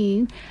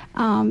new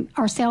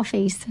are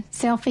selfies.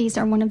 Selfies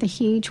are one of the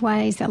huge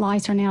ways that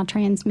lice are now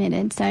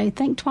transmitted. So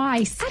think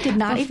twice. I did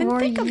not even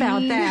think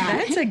about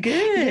that. That's a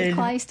good. Get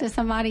close to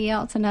somebody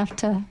else enough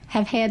to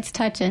have heads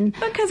touching.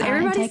 Because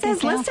everybody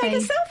says, let's take a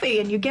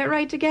selfie. And you get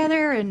right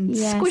together and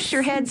squish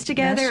your heads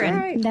together. That's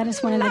right. That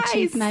is one of the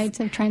chief modes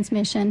of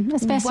transmission,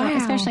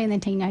 especially in the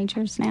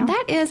teenagers now.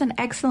 That is an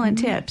excellent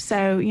tip.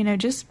 So,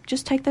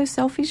 just take those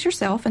selfies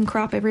yourself and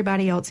crop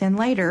everybody else in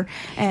later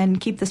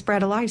and keep the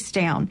spread of lice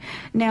down.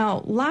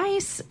 Now,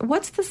 lice,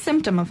 what's the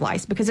symptom of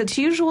lice? Because it's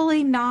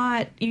usually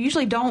not, you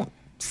usually don't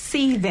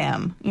see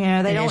them.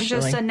 They don't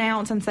just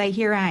announce and say,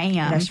 here I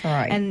am. That's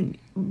right. And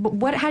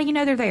how do you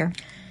know they're there?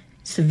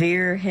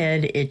 Severe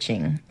head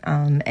itching.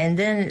 And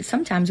then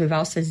sometimes we've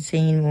also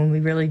seen when we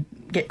really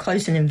get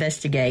close and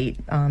investigate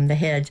the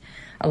heads,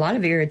 a lot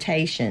of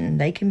irritation.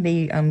 They can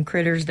be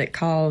critters that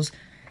cause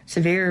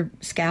severe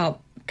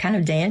scalp kind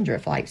of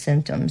dandruff-like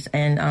symptoms.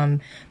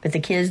 And but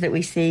the kids that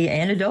we see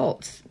and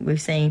adults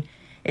we've seen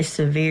is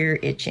severe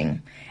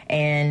itching.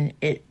 And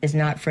it is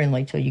not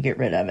friendly till you get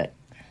rid of it.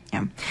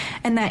 Yeah.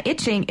 And that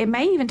itching, it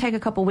may even take a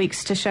couple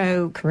weeks to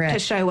show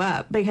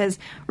up because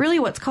really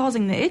what's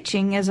causing the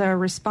itching is a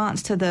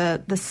response to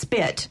the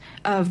spit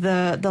of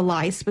the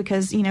lice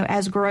because,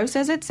 as gross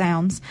as it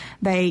sounds,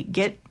 they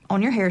get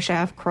on your hair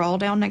shaft, crawl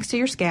down next to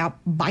your scalp,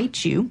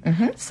 bite you,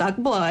 suck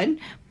blood,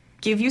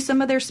 give you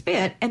some of their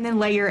spit, and then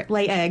lay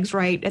eggs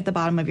right at the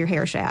bottom of your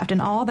hair shaft.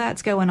 And all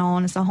that's going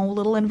on. It's a whole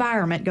little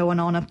environment going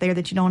on up there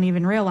that you don't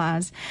even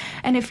realize.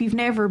 And if you've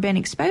never been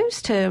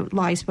exposed to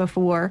lice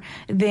before,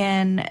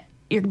 then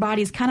your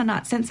body's kind of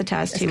not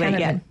sensitized to it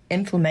yet. An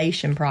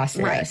inflammation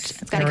process. Right.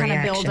 It's got to kind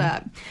of build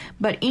up.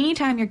 But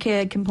anytime your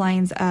kid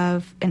complains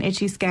of an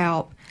itchy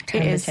scalp,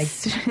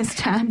 it's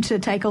time to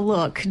take a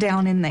look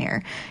down in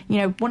there.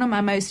 One of my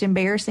most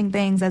embarrassing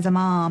things as a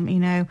mom,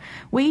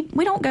 we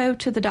don't go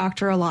to the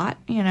doctor a lot.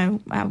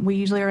 We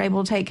usually are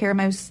able to take care of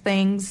most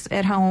things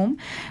at home.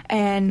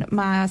 And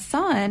my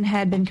son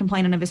had been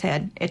complaining of his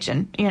head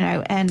itching,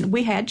 and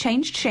we had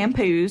changed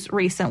shampoos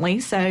recently.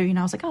 So, I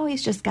was like, oh,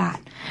 he's just got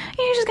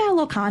a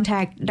little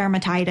contact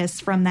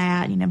dermatitis from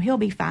that. He'll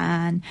be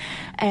fine.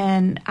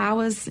 And I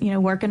was,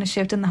 working a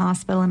shift in the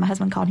hospital, and my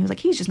husband called and he was like,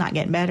 he's just not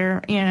getting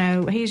better.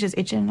 He's just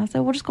itching. And I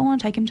said, we'll just go on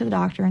and take him to the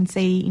doctor and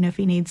see, if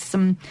he needs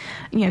some,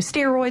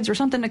 steroids or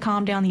something to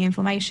calm down the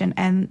inflammation.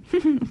 And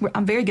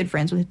I'm very good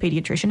friends with his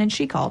pediatrician, and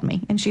she called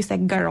me and she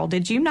said, girl,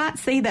 did you not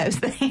see those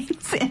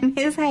things in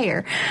his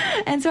hair?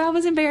 And so I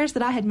was embarrassed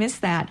that I had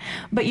missed that.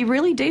 But you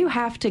really do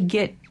have to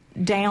get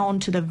down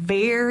to the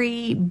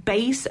very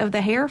base of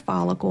the hair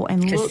follicle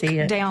and look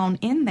down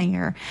in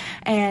there.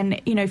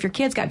 And, if your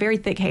kid's got very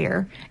thick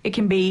hair, it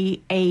can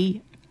be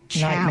a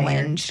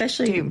challenge.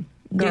 Especially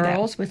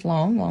girls with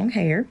long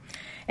hair.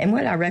 And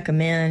what I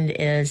recommend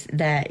is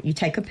that you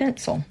take a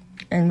pencil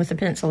and with a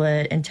pencil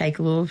and take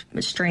little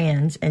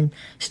strands and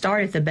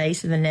start at the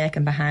base of the neck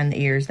and behind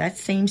the ears. That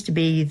seems to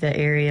be the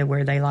area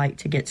where they like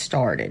to get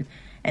started,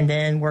 and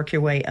then work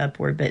your way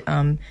upward. But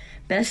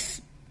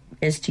best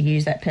is to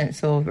use that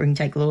pencil where you can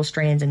take little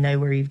strands and know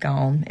where you've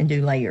gone and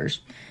do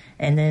layers.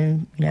 And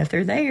then, if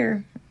they're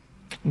there,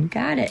 you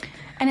got it.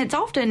 And it's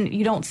often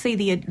you don't see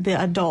the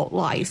adult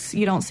lice.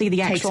 You don't see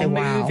the actual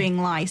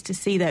moving lice to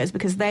see those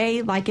because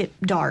they like it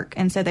dark.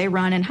 And so they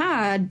run and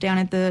hide down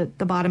at the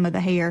bottom of the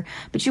hair.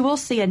 But you will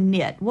see a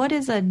knit. What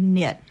is a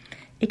knit?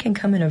 It can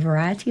come in a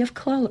variety of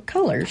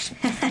colors.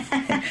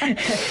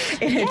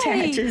 It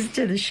attaches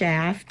to the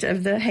shaft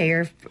of the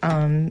hair,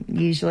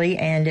 usually,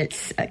 and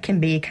it can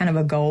be kind of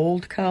a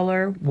gold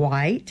color,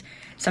 white.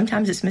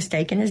 Sometimes it's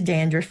mistaken as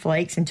dandruff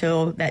flakes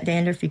until that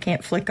dandruff you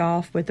can't flick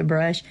off with the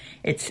brush.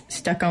 It's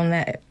stuck on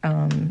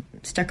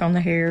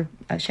the hair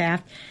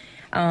shaft.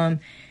 Can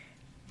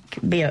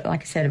be,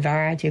 like I said, a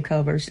variety of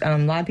colors. A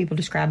lot of people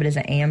describe it as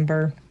an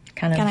amber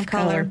kind of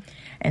color.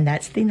 And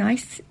that's the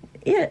nice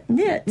knit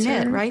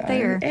right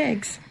there.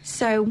 Eggs.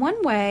 So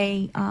one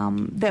way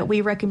that we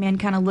recommend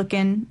kind of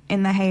looking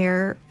in the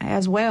hair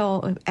as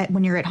well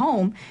when you're at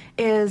home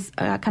is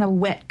kind of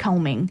wet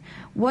combing.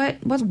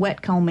 What's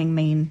wet combing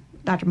mean,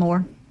 Dr.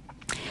 Moore?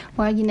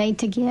 Well, you need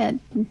to get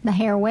the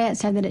hair wet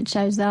so that it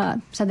shows up,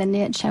 so the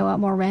knits show up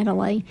more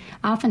readily.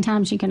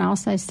 Oftentimes you can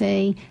also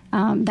see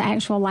the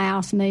actual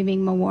louse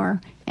moving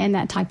more in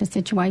that type of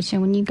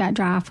situation. When you've got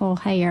dry, full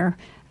hair,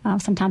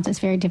 sometimes it's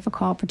very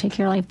difficult,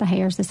 particularly if the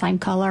hair is the same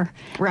color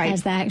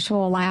as the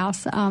actual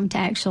louse, to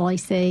actually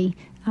see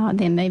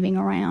them moving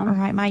around. All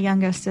right, my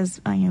youngest is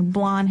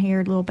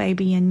blonde-haired little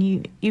baby, and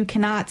you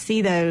cannot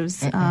see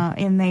those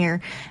in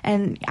there.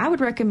 And I would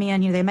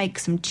recommend, they make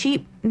some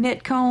cheap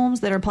knit combs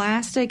that are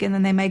plastic, and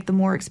then they make the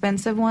more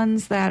expensive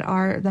ones that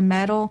are the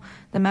metal.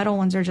 The metal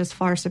ones are just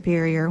far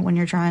superior when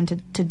you're trying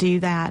to do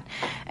that.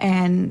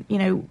 And,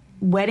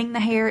 wetting the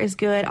hair is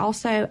good.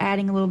 Also,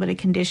 adding a little bit of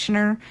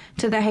conditioner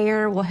to the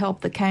hair will help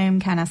the comb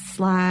kind of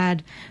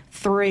slide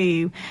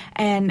through.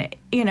 And,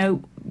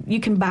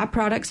 you can buy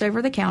products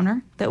over the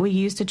counter that we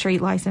use to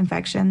treat lice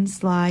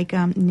infections like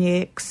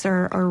Nix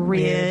or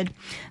Rid.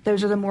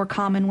 Those are the more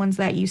common ones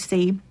that you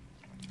see.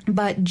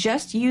 But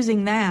just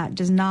using that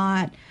does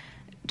not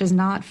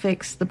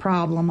fix the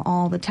problem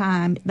all the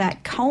time.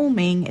 That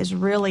combing is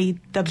really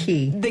the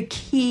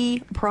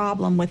key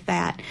problem with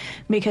that,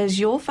 because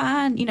you'll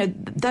find,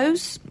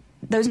 those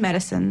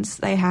medicines,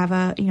 they have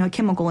a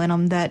chemical in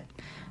them that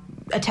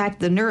attack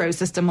the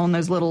neurosystem on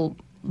those little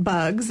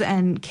bugs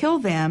and kill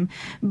them.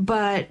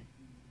 But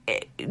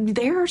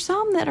there are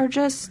some that are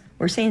just...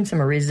 We're seeing some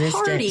resistance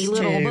hardy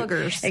little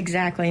boogers.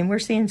 Exactly, and we're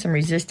seeing some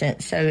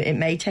resistance. So it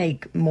may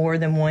take more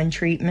than one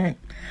treatment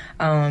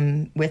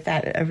with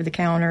that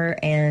over-the-counter.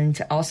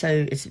 And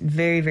also, it's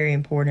very, very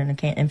important, I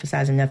can't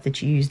emphasize enough,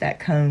 that you use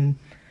that comb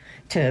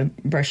to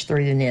brush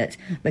through the nits.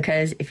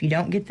 Because if you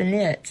don't get the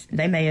nits,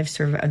 they may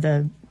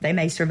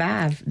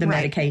survive the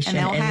medication.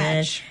 And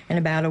then in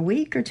about a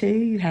week or two,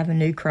 you have a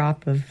new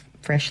crop of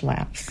fresh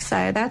louse.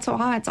 So that's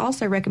why it's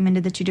also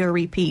recommended that you do a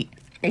repeat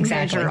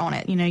measure on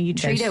it. You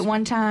treat it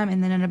one time,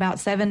 and then in about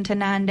 7 to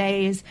 9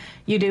 days,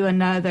 you do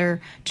another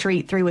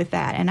treat through with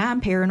that. And I'm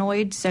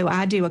paranoid, so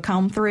I do a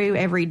comb through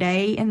every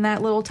day in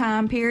that little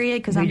time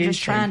period, because I'm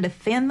just trying to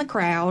thin the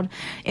crowd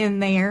in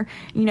there.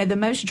 The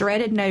most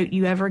dreaded note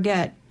you ever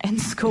get in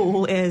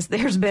school is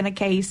there's been a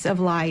case of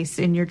lice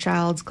in your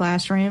child's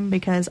classroom,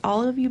 because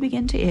all of you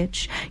begin to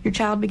itch. Your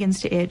child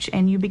begins to itch,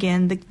 and you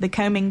begin the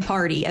combing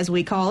party, as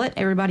we call it.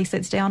 Everybody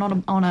sits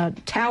down on a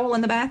towel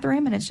in the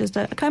bathroom, and it's just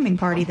a combing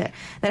party that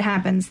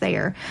happens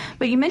there.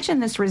 But you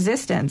mentioned this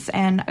resistance,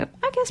 and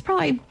I guess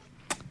probably,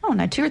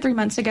 2 or 3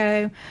 months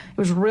ago, it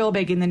was real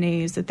big in the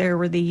news that there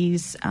were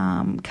these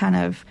kind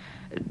of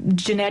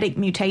genetic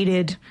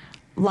mutated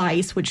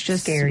lice, which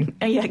just scary.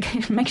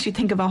 It makes you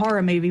think of a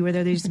horror movie where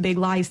there are these big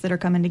lice that are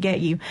coming to get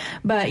you.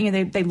 But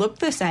they look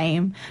the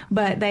same,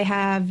 but they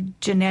have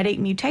genetic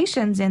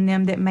mutations in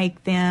them that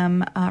make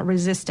them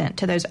resistant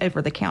to those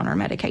over-the-counter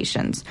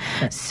medications.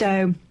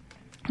 So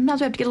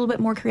sometimes we have to get a little bit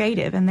more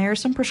creative, and there are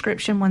some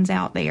prescription ones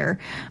out there.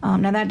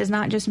 Now, that does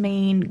not just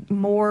mean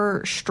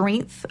more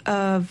strength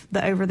of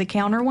the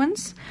over-the-counter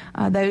ones.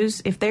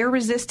 Those, if they're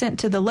resistant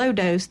to the low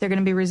dose, they're going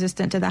to be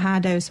resistant to the high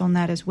dose on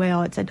that as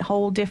well. It's a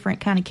whole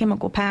different kind of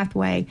chemical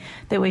pathway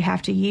that we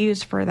have to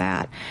use for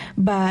that.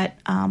 But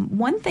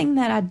one thing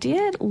that I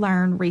did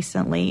learn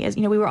recently is,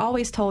 we were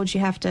always told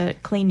you have to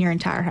clean your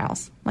entire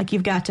house. Like,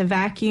 you've got to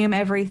vacuum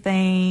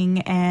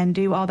everything and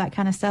do all that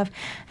kind of stuff.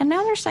 And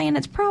now they're saying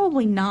it's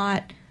probably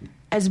not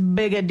as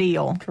big a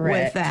deal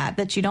with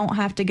that you don't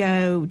have to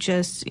go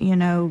just,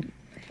 You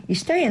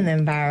stay in the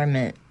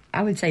environment,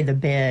 I would say the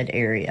bed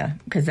area,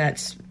 because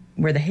that's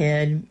where the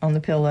head on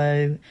the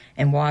pillow,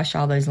 and wash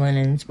all those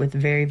linens with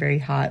very, very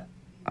hot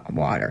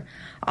water.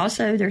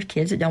 Also, there's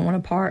kids that don't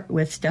want to part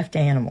with stuffed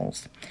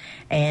animals.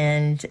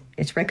 And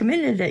it's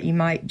recommended that you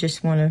might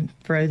just want to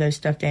throw those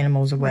stuffed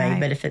animals away. Right.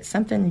 But if it's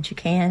something that you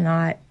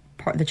cannot,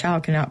 the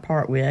child cannot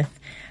part with,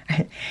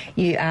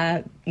 you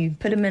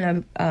put them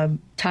in a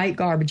tight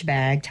garbage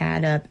bag,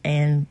 tied up,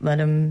 and let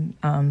them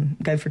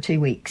go for 2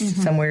 weeks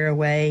somewhere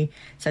away,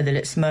 so that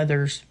it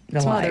smothers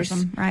lice.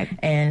 Them, right?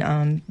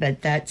 And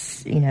but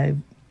that's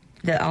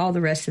all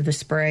the rest of the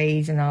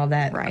sprays and all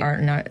that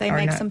are not. They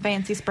make some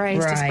fancy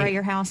sprays to spray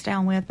your house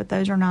down with, but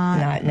those are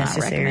not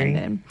necessary.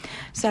 Recommended.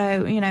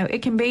 So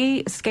it can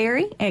be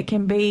scary. It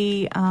can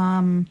be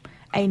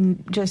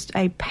just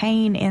a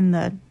pain in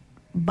the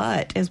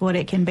butt is what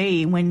it can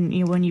be when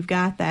you've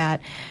got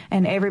that,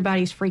 and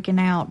everybody's freaking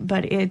out.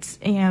 But it's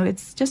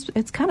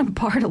it's kind of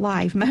part of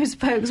life. Most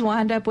folks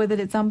wind up with it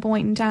at some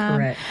point in time.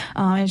 Correct.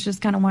 It's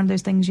just kind of one of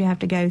those things you have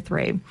to go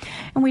through.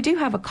 And we do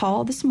have a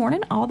call this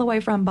morning all the way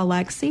from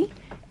Biloxi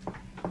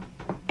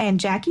and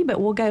Jackie, but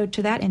we'll go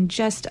to that in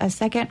just a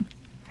second.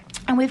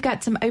 And we've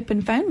got some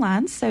open phone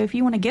lines, so if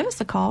you want to give us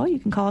a call, you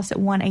can call us at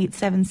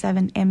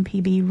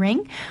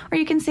 1-877-MPB-RING, or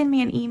you can send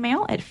me an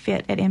email at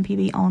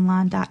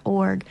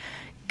fit@mpbonline.org.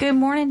 Good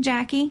morning,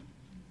 Jackie.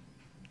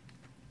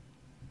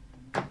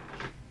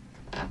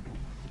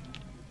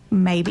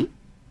 Maybe.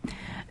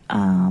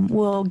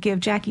 We'll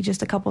give Jackie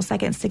just a couple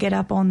seconds to get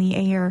up on the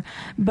air.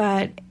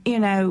 But,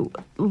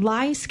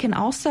 lice can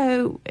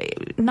also,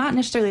 not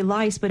necessarily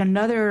lice, but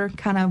another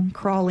kind of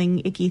crawling,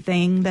 icky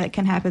thing that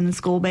can happen in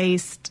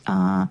school-based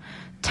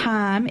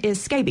time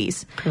is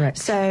scabies. Correct.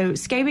 So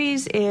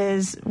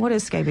what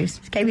is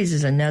scabies? Scabies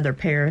is another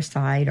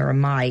parasite or a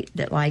mite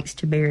that likes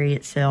to bury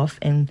itself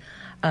in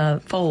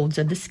folds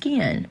of the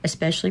skin,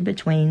 especially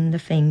between the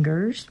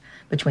fingers,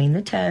 between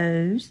the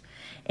toes.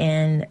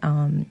 And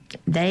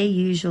they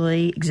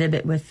usually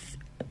exhibit with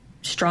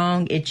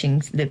strong itching.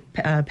 The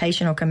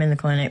patient will come in the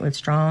clinic with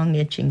strong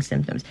itching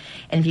symptoms.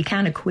 And if you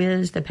kind of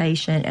quiz the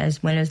patient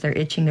as when is their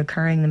itching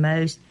occurring the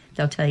most,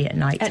 they'll tell you at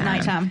nighttime. At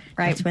nighttime,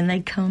 right. That's when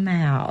they come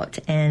out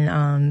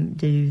and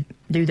do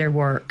their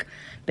work.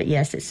 But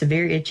yes, it's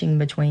severe itching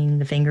between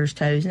the fingers,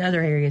 toes, and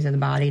other areas of the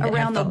body.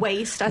 Around the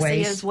waist, I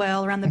see as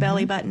well, around the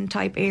belly button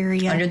type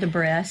area. Under the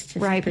breast,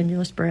 right.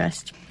 Pendulous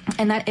breast.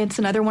 And it's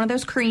another one of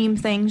those cream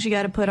things you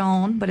got to put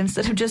on, but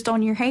instead of just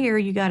on your hair,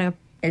 you got to...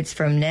 It's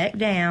from neck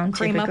down.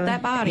 Cream up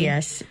that body.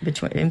 Yes,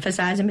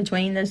 emphasizing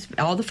between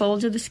all the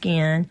folds of the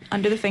skin.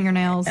 Under the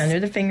fingernails. And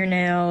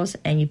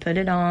you put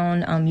it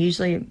on.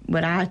 Usually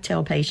what I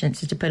tell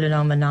patients is to put it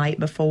on the night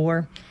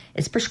before.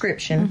 It's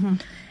prescription. Mm-hmm.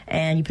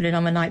 And you put it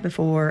on the night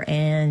before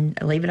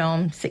and leave it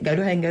on. Go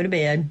ahead and go to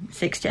bed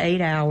 6 to 8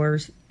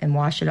 hours and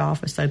wash it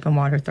off with soap and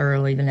water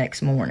thoroughly the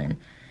next morning.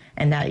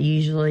 And that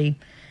usually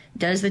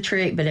does the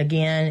trick. But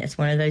again, it's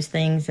one of those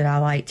things that I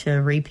like to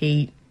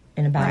repeat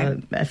in about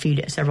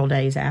several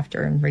days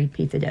after and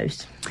repeat the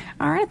dose.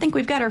 All right. I think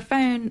we've got our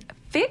phone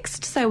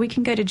fixed, so we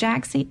can go to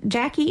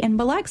Jackie in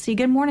Biloxi.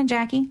 Good morning,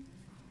 Jackie.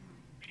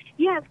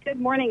 Yes, good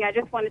morning. I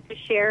just wanted to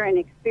share an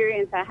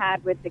experience I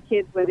had with the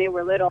kids when they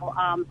were little.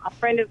 A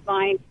friend of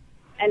mine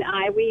and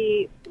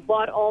we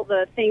bought all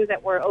the things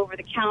that were over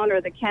the counter,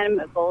 the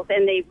chemicals,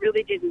 and they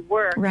really didn't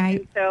work. Right.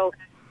 And so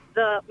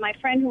my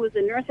friend who was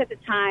a nurse at the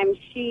time,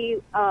 she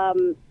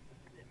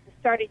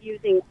started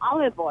using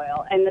olive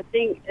oil, and the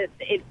thing,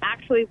 it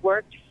actually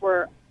worked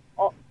for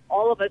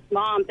all of us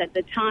moms at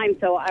the time,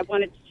 so I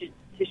wanted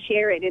to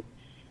share it.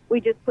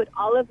 We just put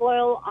olive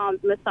oil,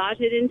 massage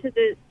it into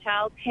the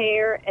child's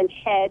hair and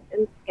head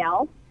and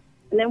scalp.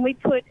 And then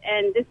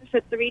and this is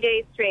for 3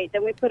 days straight,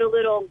 then we put a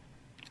little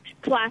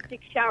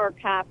plastic shower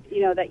cap,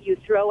 that you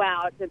throw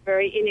out. It's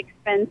very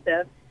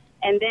inexpensive.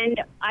 And then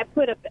I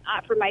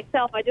for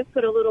myself, I just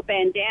put a little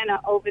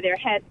bandana over their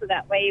head so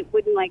that way it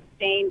wouldn't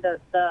stain the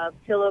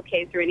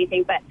pillowcase or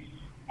anything. But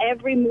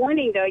every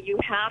morning, though, you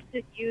have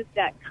to use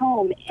that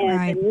comb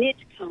and the knit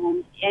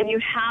comb, and you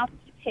have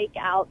to take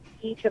out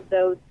each of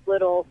those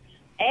little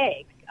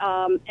eggs.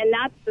 And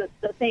that's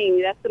the thing.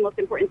 That's the most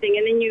important thing.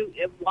 And then you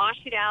wash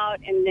it out,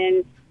 and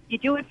then you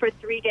do it for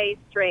 3 days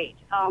straight.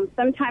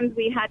 Sometimes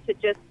we had to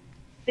just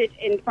sit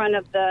in front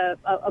of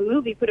a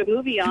movie, put a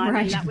movie on,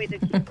 and that way the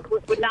kids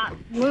would not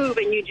move,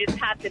 and you just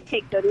had to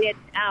take the knits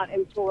out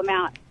and pull them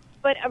out.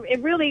 But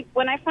it really,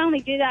 when I finally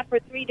did that for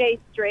 3 days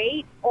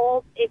straight,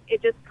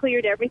 it just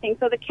cleared everything.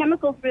 So the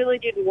chemicals really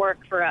didn't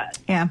work for us.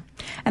 Yeah.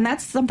 And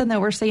that's something that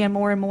we're seeing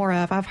more and more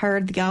of. I've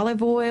heard the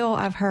olive oil.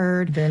 I've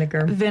heard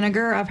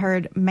vinegar. I've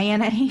heard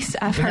mayonnaise.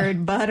 I've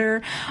heard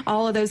butter,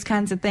 all of those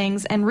kinds of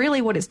things. And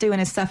really what it's doing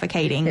is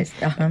suffocating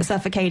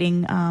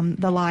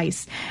the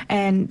lice.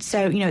 And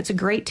so, it's a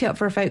great tip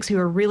for folks who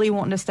are really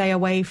wanting to stay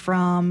away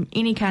from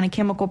any kind of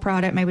chemical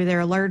product. Maybe they're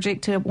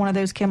allergic to one of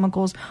those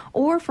chemicals,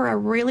 or for a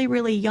really,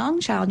 really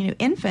young child,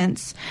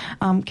 infants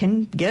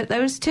can get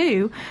those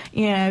too,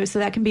 so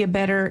that can be a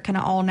better kind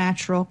of all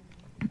natural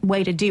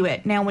way to do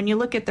it. Now, when you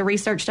look at the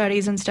research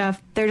studies and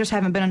stuff, there just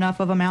haven't been enough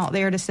of them out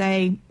there to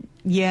say,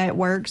 yeah, it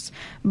works.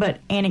 But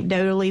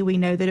anecdotally, we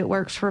know that it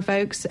works for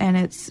folks, and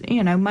it's,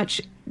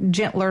 much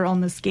gentler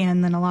on the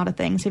skin than a lot of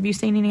things. Have you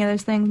seen any of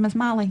those things, Miss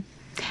Molly?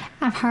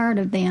 I've heard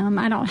of them.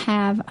 I don't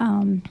have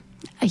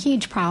a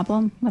huge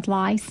problem with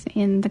lice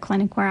in the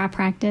clinic where I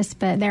practice,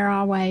 but there are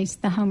always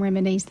the home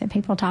remedies that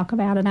people talk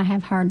about, and I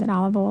have heard that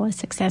olive oil is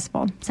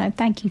successful. So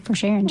thank you for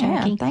sharing,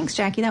 Jackie. Yeah, thanks,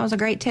 Jackie. That was a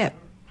great tip.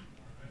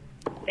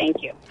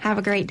 Thank you. Have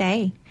a great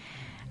day.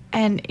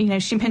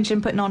 And, she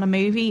mentioned putting on a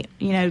movie.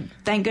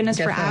 Thank goodness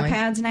Definitely. for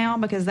iPads now,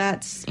 because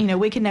that's,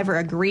 we can never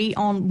agree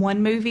on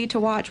one movie to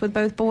watch with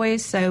both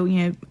boys. So,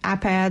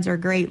 iPads are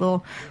great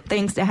little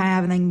things to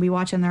have, and they can be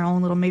watching their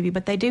own little movie.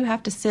 But they do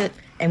have to sit.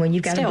 And when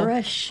you've got still. to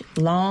brush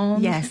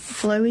long,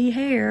 flowy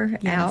hair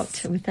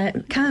out with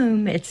that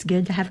comb, it's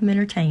good to have them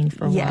entertained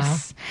for a while.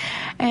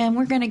 And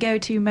we're going to go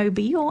to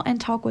Mobile and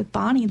talk with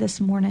Bonnie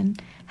this morning.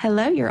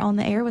 Hello, you're on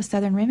the air with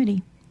Southern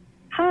Remedy.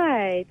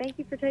 Hi, thank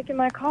you for taking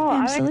my call.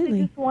 Absolutely. I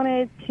actually just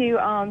wanted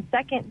to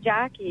second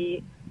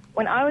Jackie.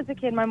 When I was a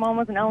kid, my mom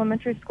was an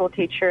elementary school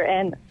teacher,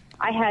 and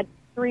I had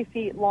 3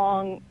 feet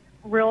long,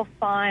 real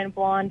fine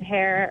blonde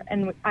hair,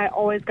 and I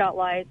always got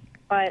lice.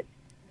 But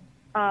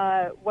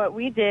what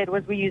we did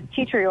was we used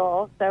tea tree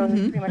oil, so it's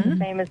pretty much the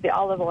same as the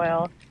olive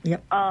oil,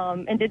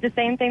 and did the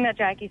same thing that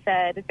Jackie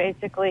said,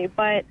 basically.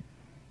 But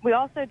we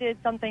also did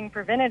something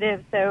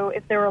preventative, so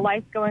if there were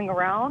lice going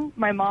around,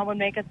 my mom would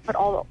make us put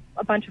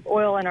a bunch of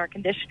oil in our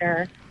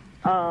conditioner.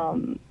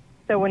 So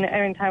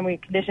every time we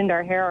conditioned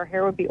our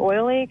hair would be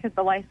oily, because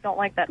the lice don't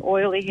like that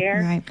oily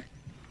hair. Right.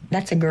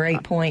 That's a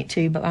great point,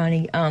 too,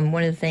 Bonnie.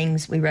 One of the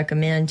things we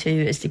recommend, too,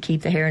 is to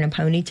keep the hair in a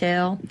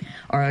ponytail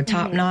or a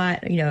top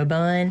knot, a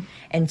bun,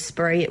 and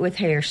spray it with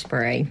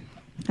hairspray.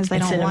 Because they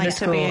don't like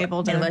to be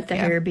able to. And let the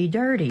hair be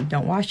dirty.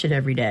 Don't wash it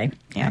every day,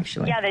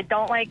 actually. Yeah, they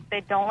don't like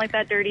that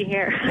dirty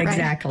hair.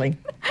 Exactly.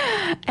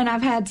 And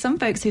I've had some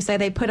folks who say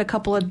they put a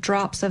couple of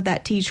drops of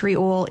that tea tree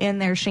oil in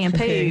their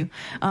shampoo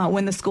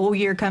when the school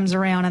year comes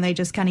around, and they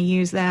just kind of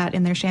use that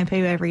in their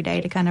shampoo every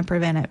day to kind of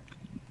prevent it.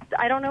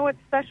 I don't know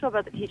what's special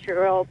about the tea tree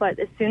oil, but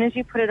as soon as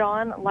you put it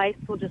on, lice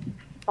will just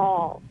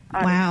fall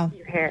out of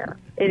your hair.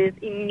 It is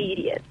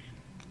immediate.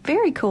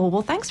 Very cool.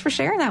 Well, thanks for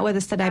sharing that with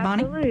us today,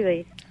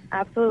 Bonnie.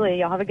 Absolutely.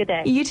 Y'all have a good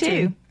day. You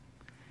too.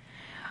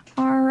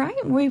 All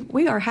right.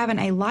 We are having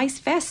a lice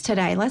fest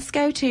today. Let's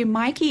go to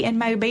Mikey in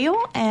Mobile.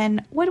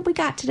 And what do we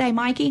got today,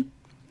 Mikey?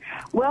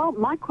 Well,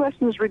 my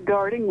question is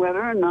regarding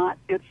whether or not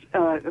it's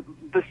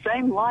the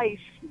same lice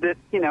that,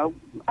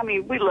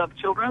 we love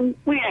children.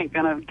 We ain't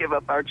going to give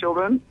up our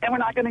children, and we're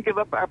not going to give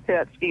up our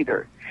pets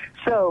either.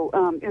 So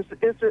are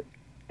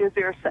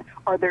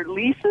there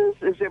leases?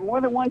 Is there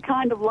more than one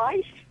kind of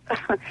lice?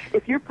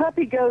 If your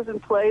puppy goes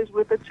and plays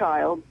with a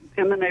child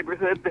in the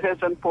neighborhood that has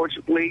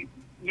unfortunately,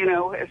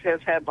 has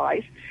had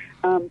lice,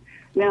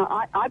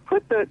 now I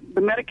put the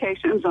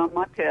medications on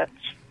my pets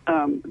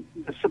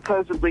that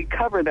supposedly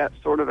cover that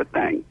sort of a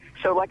thing.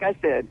 So like I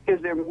said,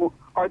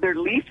 are there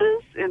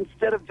leases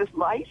instead of just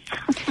lice?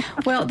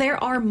 Well,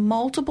 there are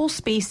multiple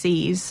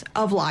species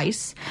of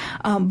lice,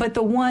 but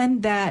the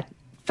one that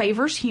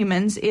favors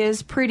humans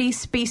is pretty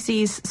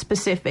species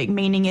specific,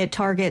 meaning it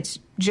targets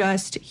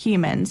just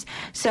humans.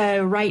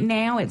 So right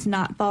now it's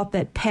not thought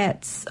that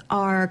pets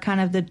are kind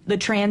of the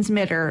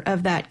transmitter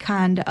of that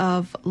kind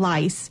of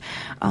lice.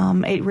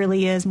 It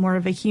really is more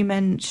of a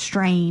human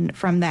strain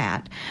from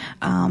that.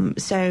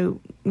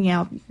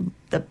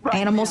 The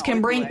animals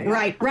can bring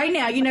right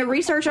now,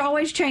 research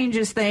always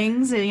changes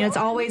things, and it's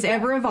always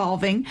ever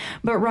evolving,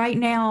 but right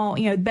now,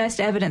 best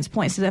evidence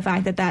points to the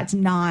fact that that's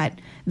not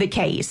the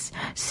case.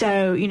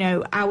 So,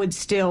 I would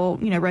still,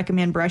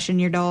 recommend brushing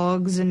your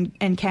dogs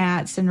and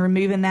cats and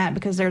removing that,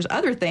 because there's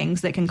other things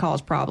that can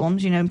cause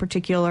problems, in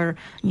particular,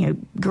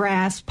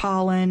 grass,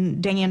 pollen,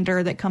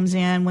 dander that comes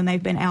in when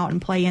they've been out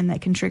and playing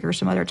that can trigger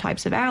some other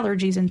types of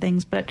allergies and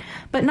things, but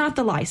not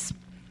the lice.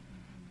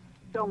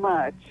 So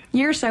much.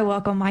 You're so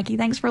welcome, Mikey.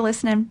 Thanks for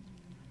listening.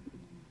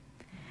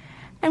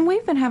 And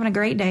we've been having a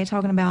great day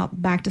talking about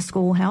back to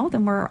school health,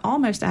 and we're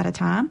almost out of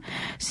time.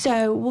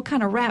 So we'll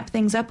kind of wrap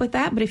things up with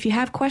that. But if you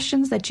have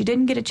questions that you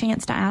didn't get a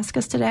chance to ask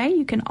us today,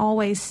 you can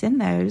always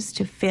send those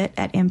to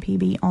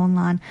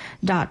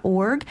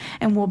fit@mpbonline.org,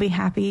 and we'll be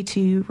happy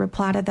to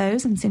reply to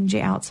those and send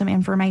you out some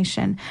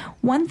information.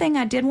 One thing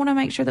I did want to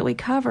make sure that we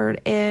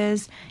covered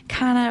is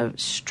kind of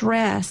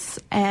stress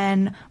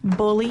and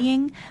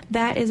bullying.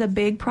 That is a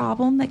big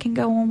problem that can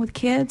go on with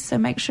kids. So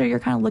make sure you're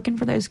kind of looking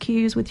for those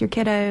cues with your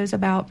kiddos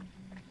about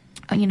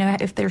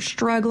if they're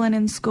struggling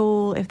in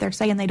school, if they're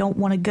saying they don't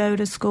want to go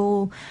to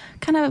school,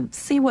 kind of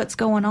see what's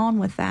going on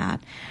with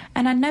that.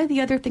 And I know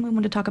the other thing we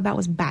wanted to talk about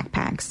was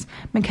backpacks,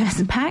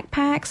 because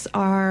backpacks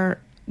are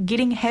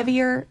getting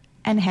heavier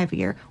and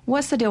heavier.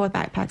 What's the deal with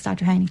backpacks,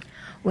 Dr. Haney?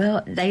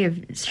 Well, they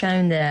have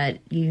shown that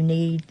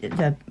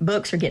the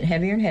books are getting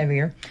heavier and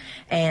heavier.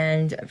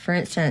 And, for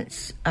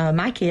instance,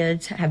 my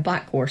kids have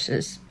black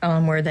courses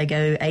where they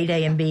go A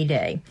day and B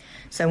day.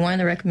 So one of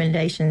the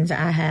recommendations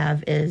I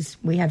have is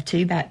we have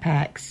 2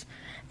 backpacks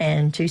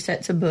and 2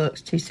 sets of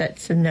books, 2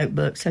 sets of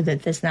notebooks, so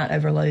that it's not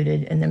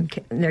overloaded, and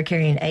they're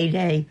carrying A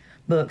day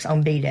books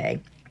on B day.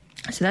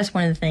 So that's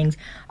one of the things.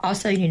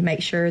 Also, you need to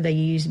make sure they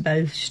use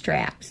both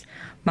straps.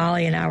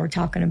 Molly and I were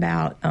talking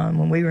about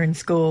when we were in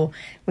school,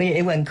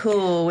 it wasn't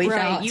cool. We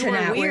thought you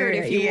were weird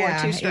if you wore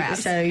 2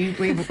 straps. So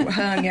we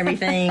hung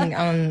everything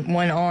on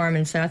one arm,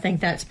 and so I think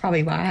that's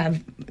probably why I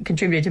have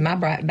contributed to my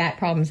back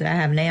problems that I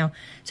have now.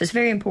 So it's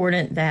very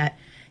important that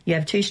you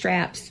have 2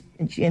 straps,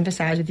 and you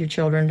emphasize with your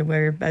children to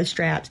wear both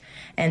straps,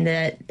 and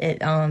that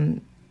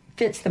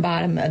fits the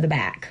bottom of the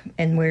back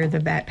and where the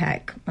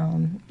backpack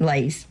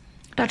lays.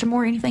 Dr.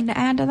 Moore, anything to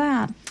add to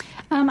that?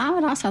 I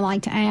would also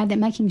like to add that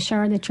making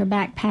sure that your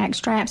backpack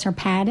straps are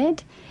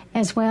padded,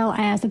 as well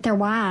as that they're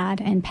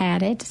wide and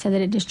padded so that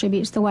it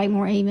distributes the weight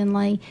more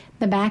evenly.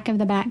 The back of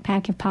the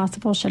backpack, if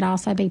possible, should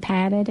also be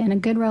padded. And a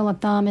good rule of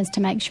thumb is to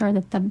make sure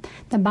that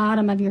the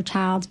bottom of your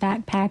child's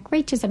backpack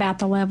reaches about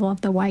the level of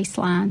the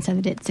waistline so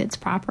that it sits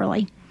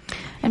properly.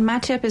 And my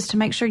tip is to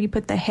make sure you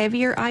put the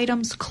heavier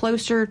items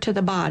closer to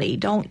the body.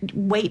 Don't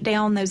weight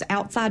down those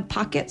outside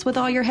pockets with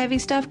all your heavy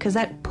stuff, because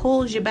that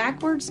pulls you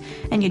backwards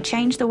and you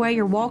change the way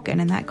you're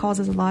walking, and that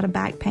causes a lot of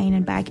back pain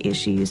and back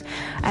issues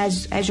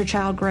as your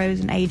child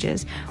grows and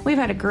ages. We've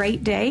had a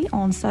great day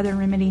on Southern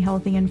Remedy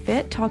Healthy and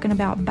Fit talking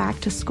about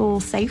back to school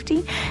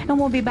safety, and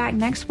we'll be back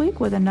next week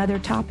with another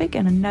topic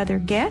and another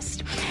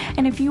guest.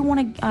 And if you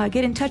want to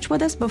get in touch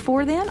with us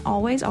before then,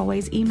 always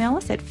email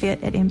us at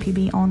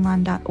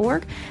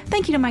fit@mpbonline.org.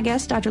 Thank you to my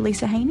guests, Dr.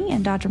 Lisa Haney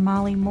and Dr.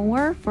 Molly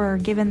Moore, for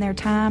giving their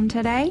time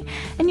today.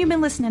 And you've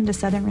been listening to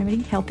Southern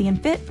Remedy Healthy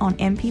and Fit on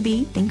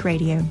MPB Think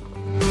Radio.